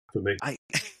matter for me.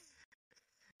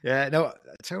 Yeah, no, I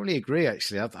totally agree.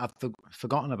 Actually, I've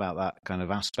forgotten about that kind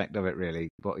of aspect of it, really.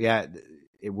 But yeah,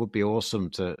 it would be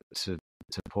awesome to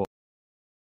put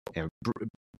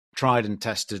tried and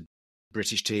tested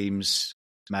British teams,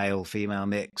 male, female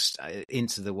mixed,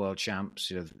 into the world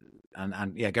champs,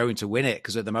 and going to win it,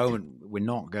 because at the moment we're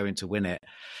not going to win it.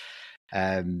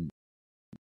 But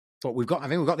I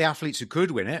think we've got the athletes who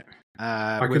could win it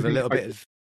with a little bit of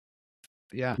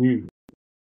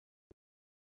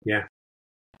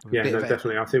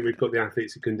definitely. I think we've got the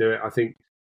athletes who can do it. I think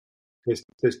there's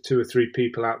 2 or 3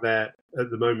 people out there at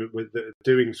the moment that are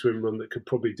doing swim run that could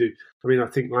probably do. I mean, I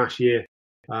think last year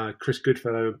Chris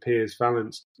Goodfellow and Piers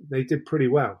Valance, they did pretty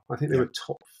well. I think they were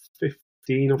top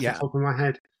 15 off the top of my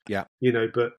head. Yeah,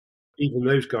 but even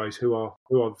those guys who are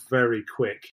very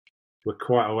quick were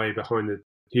quite a way behind the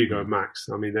Hugo and Max.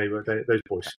 I mean, those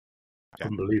boys,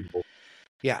 unbelievable.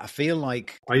 Yeah, I feel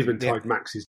like I even tied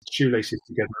Max's shoelaces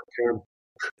together.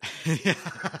 Yeah,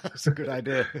 that's a good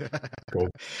idea. Cool.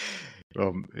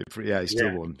 He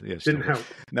still won. Yeah, didn't help.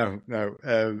 No.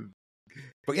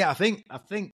 But I think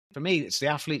for me, it's the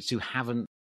athletes who haven't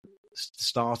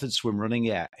started swim running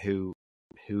yet who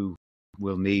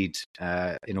will need,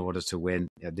 in order to win,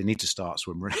 they need to start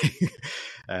swim running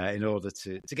in order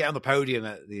to get on the podium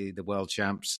at the world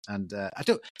champs. And I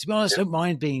don't, to be honest, I don't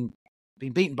mind being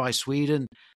beaten by Sweden.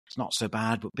 It's not so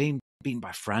bad, but being beaten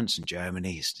by France and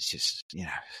Germany, it's just,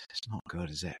 it's not good,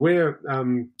 is it? We're,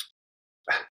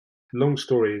 long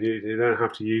story, you don't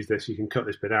have to use this, you can cut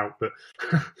this bit out, but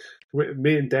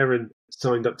me and Darren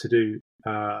signed up to do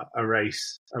a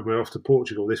race, and we're off to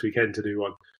Portugal this weekend to do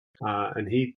one. And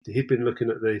he'd been looking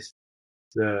at the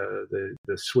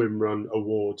swim run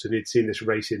awards, and he'd seen this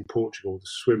race in Portugal,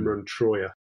 the swimrun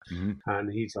Troya. Mm-hmm.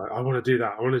 And he's like, I want to do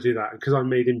that. And because I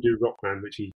made him do Rockman,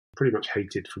 which he pretty much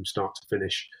hated from start to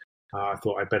finish, I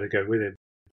thought I'd better go with him.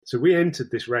 So we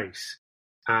entered this race,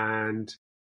 and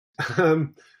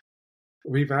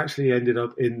we've actually ended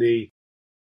up in the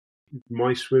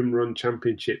My Swim Run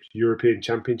Championships European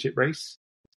Championship race.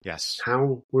 Yes.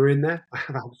 How we're in there, I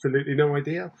have absolutely no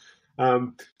idea.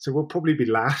 So we'll probably be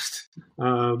last,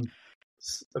 but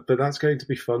that's going to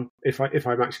be fun if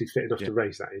I'm actually fit enough to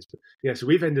race. That is, but so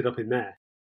we've ended up in there.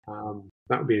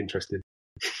 That would be interesting.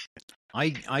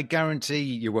 I guarantee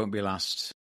you won't be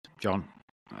last, John.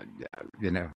 I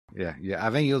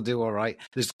think you'll do all right.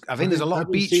 I think there's a lot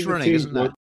of beach running, isn't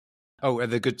there? Oh, are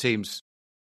there good teams?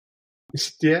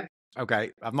 Yeah.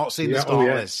 Okay, I've not seen the start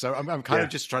list, so I'm kind of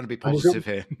just trying to be positive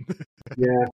here.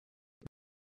 Yeah.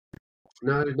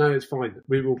 No, it's fine.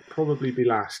 We will probably be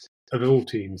last of all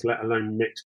teams, let alone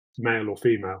mixed male or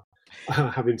female,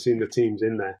 having seen the teams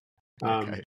in there.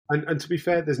 Okay. And to be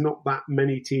fair, there's not that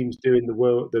many teams doing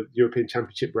the European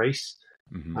Championship race.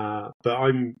 Mm-hmm. But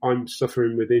I'm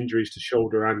suffering with injuries to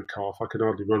shoulder and calf. I can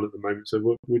hardly run at the moment,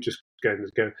 so we're just going to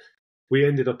go. We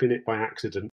ended up in it by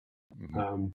accident.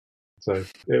 Mm-hmm. So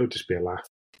it'll just be a laugh.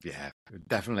 Yeah,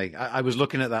 definitely. I was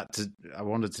looking at that. I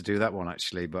wanted to do that one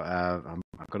actually, but I've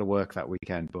got to work that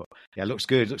weekend. But it looks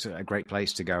good. It looks like a great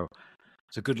place to go.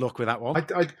 So good luck with that one.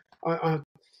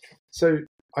 So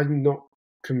I'm not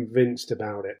convinced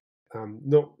about it.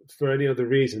 Not for any other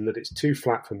reason that it's too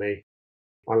flat for me.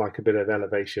 I like a bit of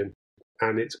elevation,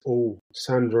 and it's all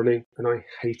sand running, and I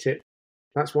hate it.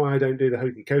 That's why I don't do the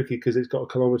Hokey Cokey, because it's got a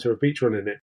kilometre of beach run in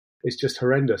it. It's just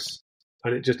horrendous,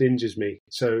 and it just injures me.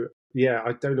 So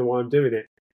I don't know why I'm doing it.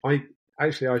 I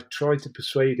tried to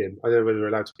persuade him. I don't know whether we're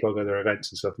allowed to plug other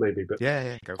events and stuff, maybe, but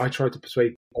I tried to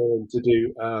persuade him to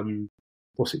do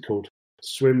what's it called,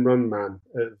 SwimRun Man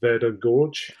at Verdun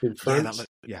Gorge in France.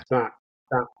 That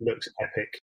looks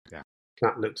epic. Yeah,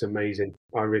 that looks amazing.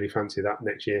 I really fancy that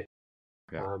next year.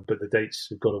 Yeah. But the dates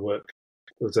have got to work.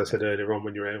 As I said earlier on,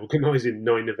 when you're organising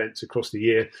 9 events across the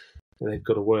year, they've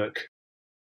got to work.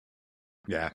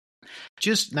 Yeah.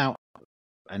 Just now,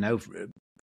 I know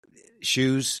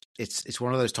shoes. It's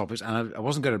one of those topics, and I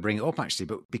wasn't going to bring it up actually,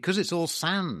 but because it's all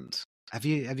sand, have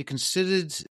you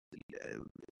considered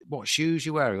what shoes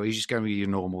you're wearing, or are you just going with your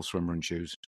normal swimrun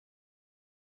shoes?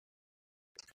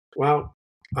 Well,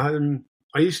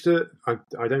 I used to.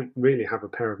 I don't really have a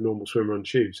pair of normal swimrun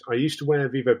shoes. I used to wear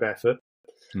Vivo Barefoot.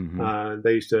 Mm-hmm.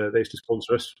 They used to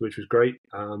sponsor us, which was great.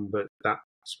 But that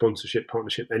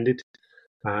partnership ended,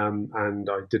 and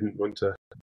I didn't want to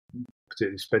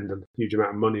particularly spend a huge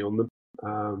amount of money on them,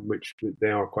 which they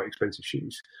are quite expensive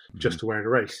shoes, just to wear in a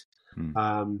race.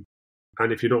 And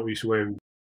if you're not used to wearing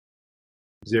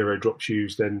zero drop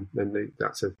shoes, then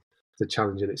that's a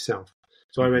challenge in itself.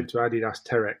 So I went to Adidas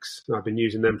Terex, and I've been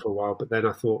using them for a while, but then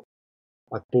I thought,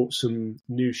 I bought some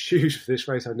new shoes for this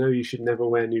race. I know you should never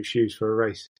wear new shoes for a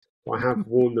race, but I have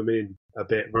worn them in a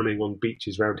bit running on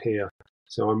beaches around here.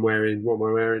 So I'm wearing, what am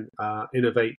I wearing?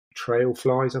 Innovate Trail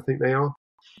Flies, I think they are.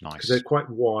 Nice. Because they're quite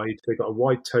wide. They've got a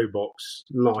wide toe box,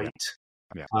 light,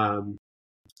 Yeah.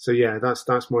 So yeah, that's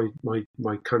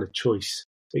my kind of choice.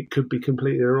 It could be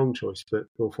completely the wrong choice, but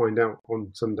we'll find out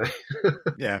on Sunday.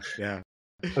 Yeah.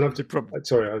 And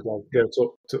sorry, I was going to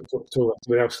talk about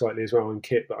something else slightly as well on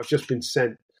kit, but I've just been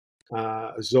sent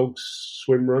a Zog's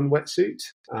swimrun wetsuit,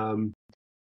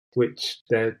 which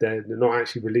they're not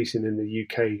actually releasing in the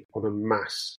UK on a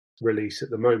mass release at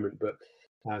the moment, but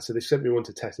so they sent me one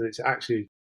to test, and it's actually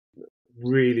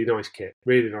really nice kit.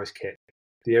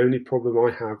 The only problem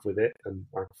I have with it, and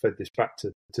I've fed this back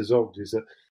to Zogs, is that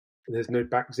there's no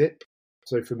back zip.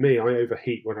 So for me, I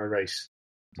overheat when I race.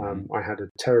 I had a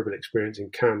terrible experience in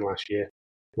Cannes last year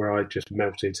where I just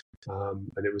melted,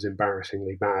 and it was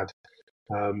embarrassingly bad.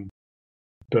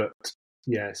 But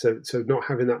yeah, so not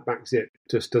having that back zip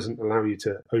just doesn't allow you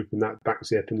to open that back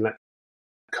zip and let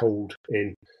cold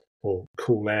in or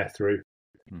cool air through.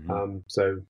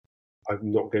 So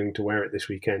I'm not going to wear it this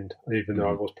weekend, even though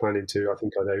I was planning to. I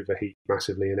think I'd overheat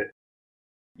massively in it.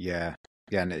 Yeah,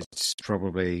 and it's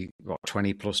probably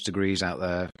 20 plus degrees out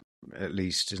there at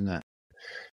least, isn't it?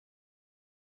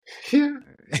 Yeah.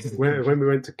 when we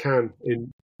went to Cannes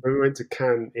in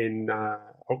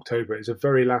October, it was a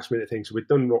very last minute thing. So we'd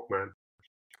done Rockman,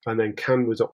 and then Cannes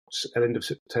was at the end of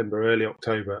September, early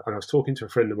October, and I was talking to a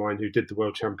friend of mine who did the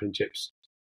World Championships,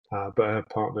 but her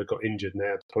partner got injured and they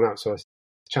had to pull out. So I was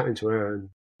chatting to her, and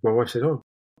my wife said, "Oh,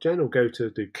 Jen will go to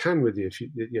do Cannes with you. If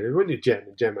won't you, Jen?"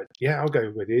 And Jen went, "Yeah, I'll go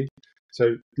with you."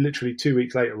 So literally 2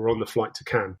 weeks later, we're on the flight to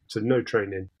Cannes. So no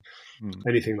training,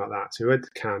 anything like that. So we went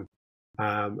to Cannes,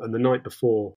 and the night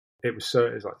before, it was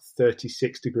like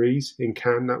 36 degrees in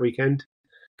Cannes that weekend,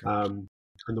 and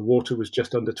the water was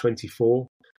just under 24.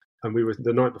 And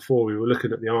the night before, we were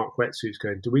looking at the ARC wetsuits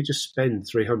going, do we just spend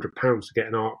 £300 to get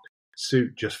an ARC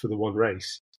suit just for the one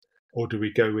race? Or do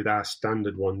we go with our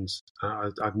standard ones?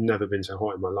 I've never been so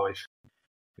hot in my life.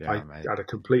 Yeah, I had a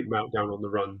complete meltdown on the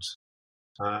runs.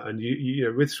 And you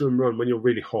know, with swim run, when you're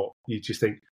really hot, you just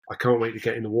think, I can't wait to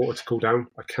get in the water to cool down.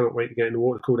 I cannot wait to get in the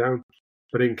water to cool down.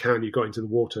 But in Cannes, you got into the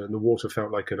water, and the water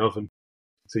felt like an oven.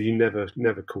 So you never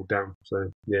cooled down.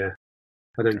 So yeah,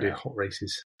 I don't do hot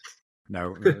races.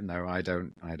 No, I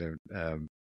don't.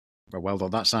 Well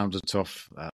done. That sounded tough.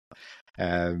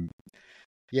 Well,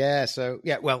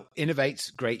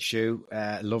 Innovate's great shoe.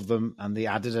 Love them. And the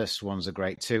Adidas ones are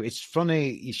great too. It's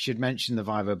funny, you should mention the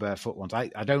Vivo Barefoot ones. I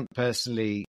don't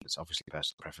personally, it's obviously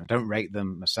personal preference, don't rate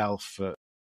them myself for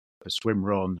swim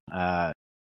run. But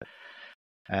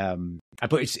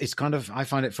it's kind of, I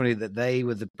find it funny that they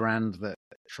were the brand that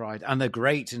tried, and they're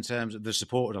great in terms of, they've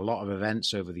supported a lot of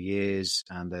events over the years,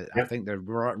 and I think they're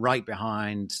right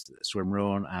behind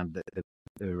SwimRun, and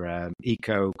their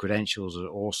eco credentials are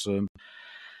awesome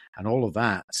and all of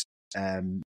that.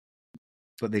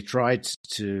 But they tried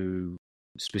to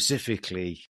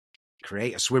specifically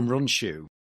create a swim run shoe,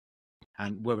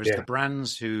 and whereas the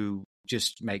brands who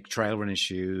just make trail running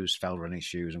shoes, fell running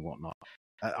shoes and whatnot,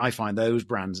 I find those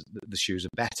brands, the shoes are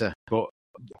better. But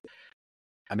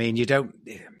I mean,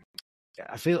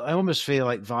 I almost feel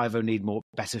like Vivo need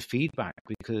better feedback,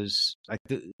 because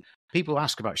people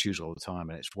ask about shoes all the time,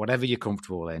 and it's whatever you're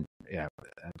comfortable in,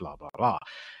 blah blah blah.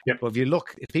 Yep. But if you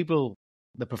look,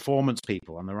 the performance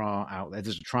people, and there are out there,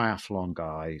 there's triathlon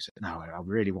guys. No, I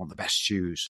really want the best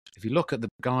shoes. If you look at the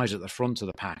guys at the front of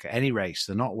the pack at any race,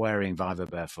 they're not wearing Vivo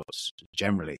Barefoots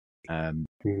generally.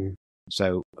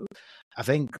 So I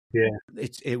think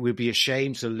it would be a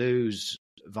shame to lose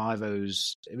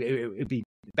Vivo's. It'd be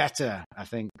better, I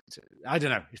think. I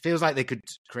don't know. It feels like they could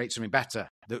create something better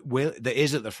that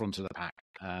is at the front of the pack.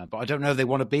 But I don't know if they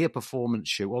want to be a performance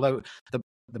shoe. Although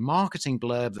the marketing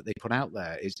blurb that they put out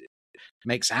there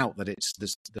makes out that it's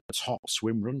the top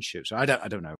swim run shoe. So I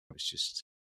don't know. It's just.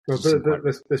 Well,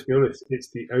 let's be honest. It's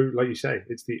like you say,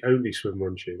 it's the only swim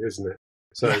run shoe, isn't it?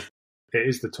 So. Yeah. It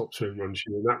is the top swim run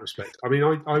shoe in that respect. I mean,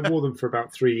 I wore them for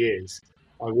about 3 years.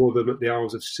 I wore them at the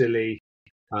Isles of Scilly,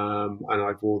 and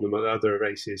I've worn them at other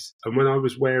races. And when I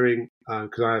was wearing,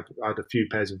 because I had a few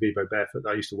pairs of Vivo Barefoot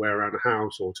that I used to wear around the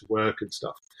house or to work and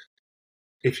stuff.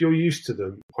 If you're used to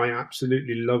them, I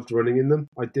absolutely loved running in them.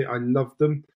 I loved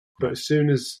them. But as soon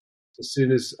as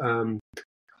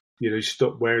you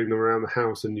stop wearing them around the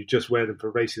house and you just wear them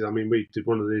for races. I mean, we did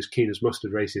one of those Keen as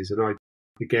Mustard races, and I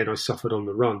suffered on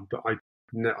the run, but I've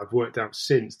worked out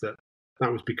since that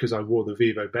was because I wore the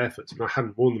Vivo Barefoots, and I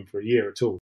hadn't worn them for a year at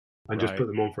all, and just put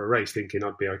them on for a race thinking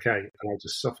I'd be okay, and I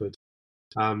just suffered.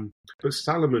 But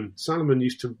Salomon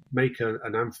used to make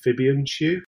an amphibian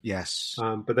shoe. Yes.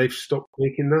 But they've stopped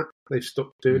making that. They've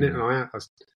stopped doing it. And I was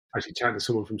actually chatting to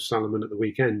someone from Salomon at the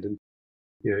weekend, and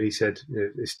he said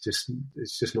it's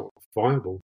just not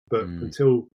viable. But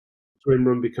until swim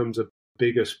run becomes a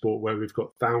bigger sport where we've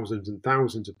got thousands and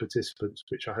thousands of participants,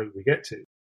 which I hope we get to,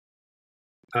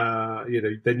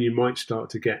 then you might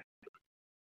start to get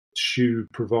shoe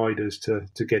providers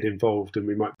to get involved, and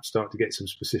we might start to get some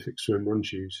specific swim run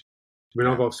shoes. I mean,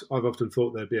 I've often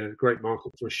thought there'd be a great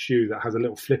market for a shoe that has a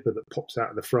little flipper that pops out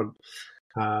of the front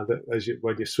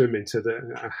when you're swimming, so that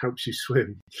it helps you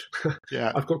swim.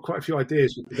 Yeah, I've got quite a few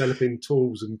ideas for developing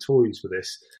tools and toys for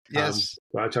this. Yes,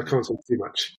 but I can't say too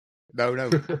much. No,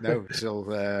 it's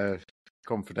all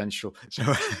confidential.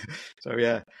 So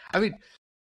yeah, I mean,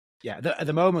 yeah. At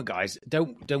the moment, guys,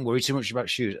 don't worry too much about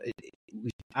shoes.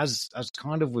 As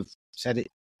kind of we've said it,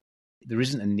 there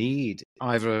isn't a need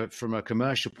either from a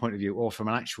commercial point of view or from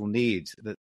an actual need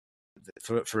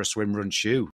for a swim run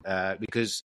shoe,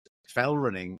 because fell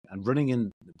running and running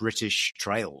in British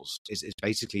trails is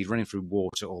basically running through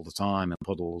water all the time and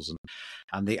puddles,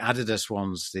 and the Adidas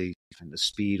ones, the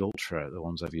Speed Ultra, the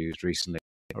ones I've used recently,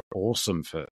 are awesome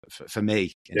for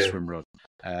me in swim run,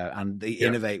 and the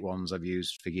Innovate ones I've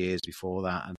used for years before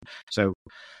that, and so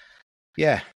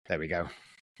yeah, there we go.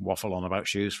 Waffle on about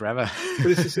shoes forever.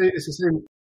 But it's the same.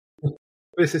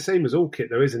 It's the same as all kit,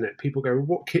 though, isn't it? People go,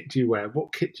 "What kit do you wear?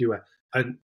 What kit do you wear?"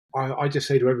 And I just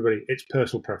say to everybody, it's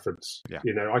personal preference. Yeah.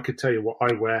 I could tell you what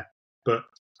I wear, but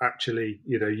actually,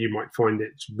 you might find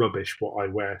it's rubbish what I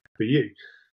wear for you.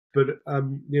 But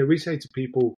we say to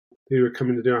people who are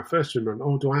coming to do our first swim run,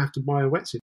 "Oh, do I have to buy a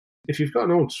wetsuit?" If you've got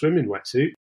an old swimming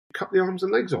wetsuit, cut the arms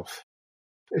and legs off.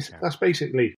 That's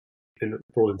basically,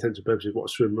 for all intents and purposes, what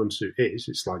a swim run suit is.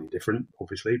 It's slightly different,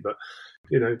 obviously, but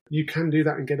you can do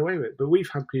that and get away with it. But we've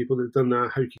had people that have done our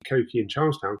Hokey Cokey in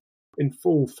Charlestown in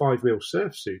full 5mm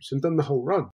surf suits and done the whole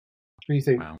run. And you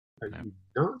think, wow, are you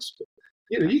nuts? But,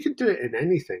 you can do it in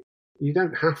anything. You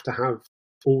don't have to have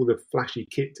all the flashy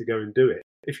kit to go and do it.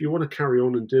 If you want to carry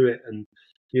on and do it and,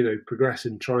 progress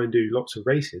and try and do lots of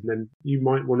racing, then you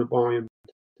might want to buy and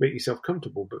make yourself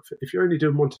comfortable. But if you're only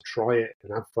doing one to try it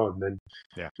and have fun, then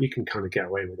you can kind of get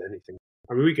away with anything.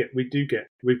 I mean,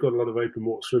 we've got a lot of open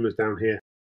water swimmers down here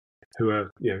who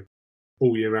are,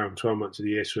 all year round, 12 months of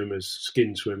the year swimmers,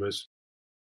 skin swimmers,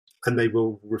 and they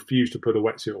will refuse to put a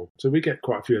wetsuit on. So we get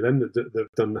quite a few of them that have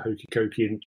done the Hokey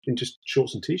Cokey in just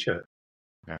shorts and t-shirt.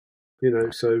 Yeah.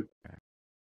 So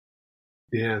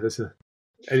there's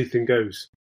anything goes.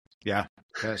 Yeah,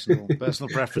 personal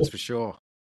preference for sure.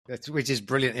 Which is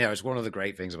brilliant. It's one of the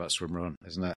great things about swim run,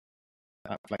 isn't it?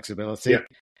 That flexibility. Yeah.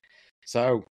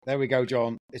 So there we go,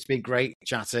 John. It's been great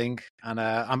chatting, and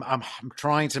I'm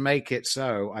trying to make it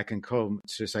so I can come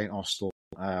to St. Austell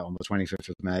on the 25th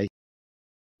of May,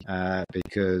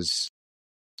 because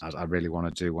I really want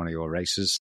to do one of your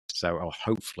races. So I'll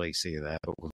hopefully see you there,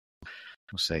 but we'll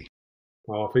see.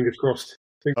 Oh, fingers crossed.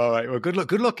 All right. Well, good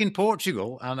luck in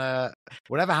Portugal, and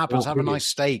whatever happens, have a nice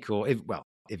steak, or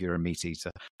if you're a meat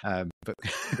eater. But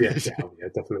yeah,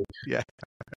 definitely. Yeah.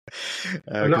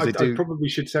 I probably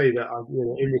should say that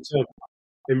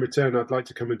in return, I'd like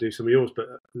to come and do some of yours, but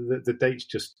the dates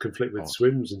just conflict with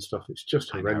swims and stuff. It's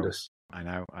just horrendous. I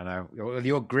know. Well,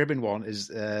 your Gribben one is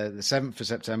the 7th of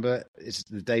September. It's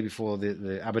the day before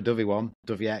the Abu Dhabi one,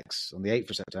 Dhabi X, on the 8th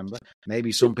of September.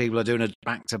 Maybe some people are doing a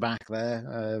back-to-back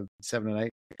there, 7 and 8.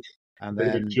 And then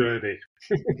a bit of a journey.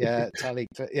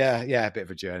 a bit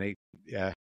of a journey.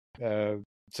 Yeah.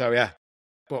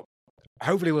 But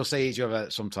hopefully we'll see each other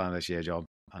sometime this year, John.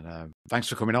 And thanks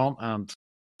for coming on, and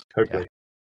hopefully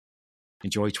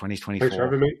enjoy 2024. Thanks for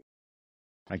having me.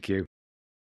 Thank you.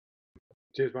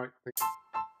 Cheers, Mike.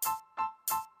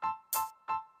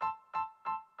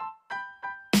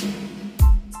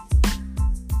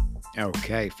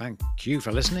 Okay, thank you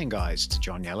for listening, guys, to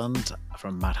John Yelland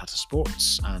from Mad Hatter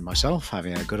Sports and myself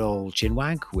having a good old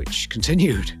chinwag, which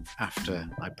continued after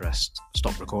I pressed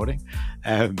stop recording.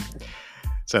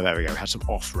 So there we go. Had some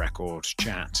off-record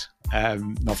chat.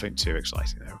 Nothing too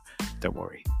exciting, though. Don't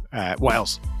worry. What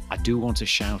else? I do want to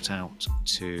shout out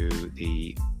to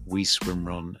the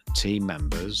WeSwimrun team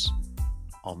members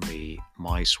on the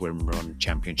My Swim Run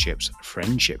Championships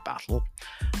Friendship Battle.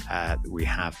 We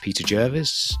have Peter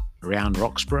Jervis, Rhiann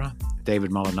Roxburgh,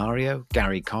 David Molinario,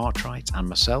 Gary Cartwright, and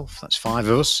myself. That's 5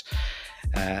 of us,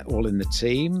 all in the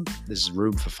team. There's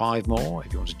room for 5 more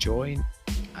if you want to join.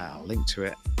 I'll link to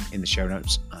it in the show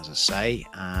notes, as I say.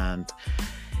 And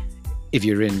if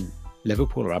you're in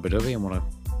Liverpool or Abu Dhabi and want to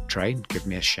train, give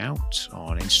me a shout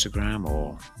on Instagram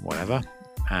or whatever,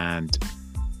 and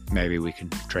maybe we can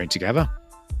train together.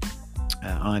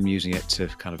 I'm using it to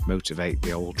kind of motivate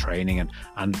the old training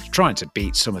and trying to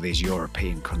beat some of these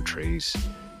European countries.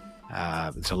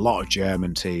 There's a lot of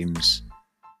German teams,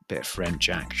 a bit of French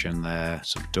action there,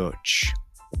 some Dutch.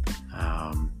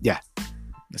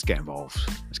 let's get involved.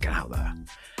 Let's get out there.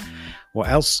 What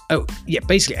else? Oh, yeah,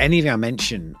 basically anything I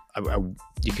mentioned,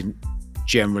 you can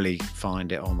generally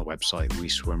find it on the website,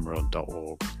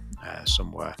 WeSwimrun.org,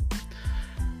 somewhere.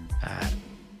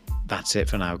 That's it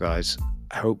for now, guys.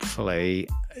 Hopefully,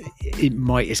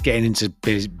 it's getting into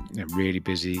really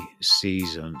busy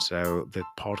season, so the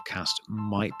podcast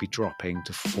might be dropping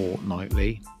to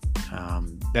fortnightly.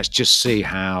 Let's just see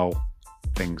how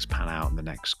things pan out in the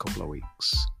next couple of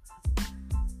weeks.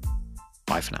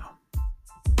 Bye for now.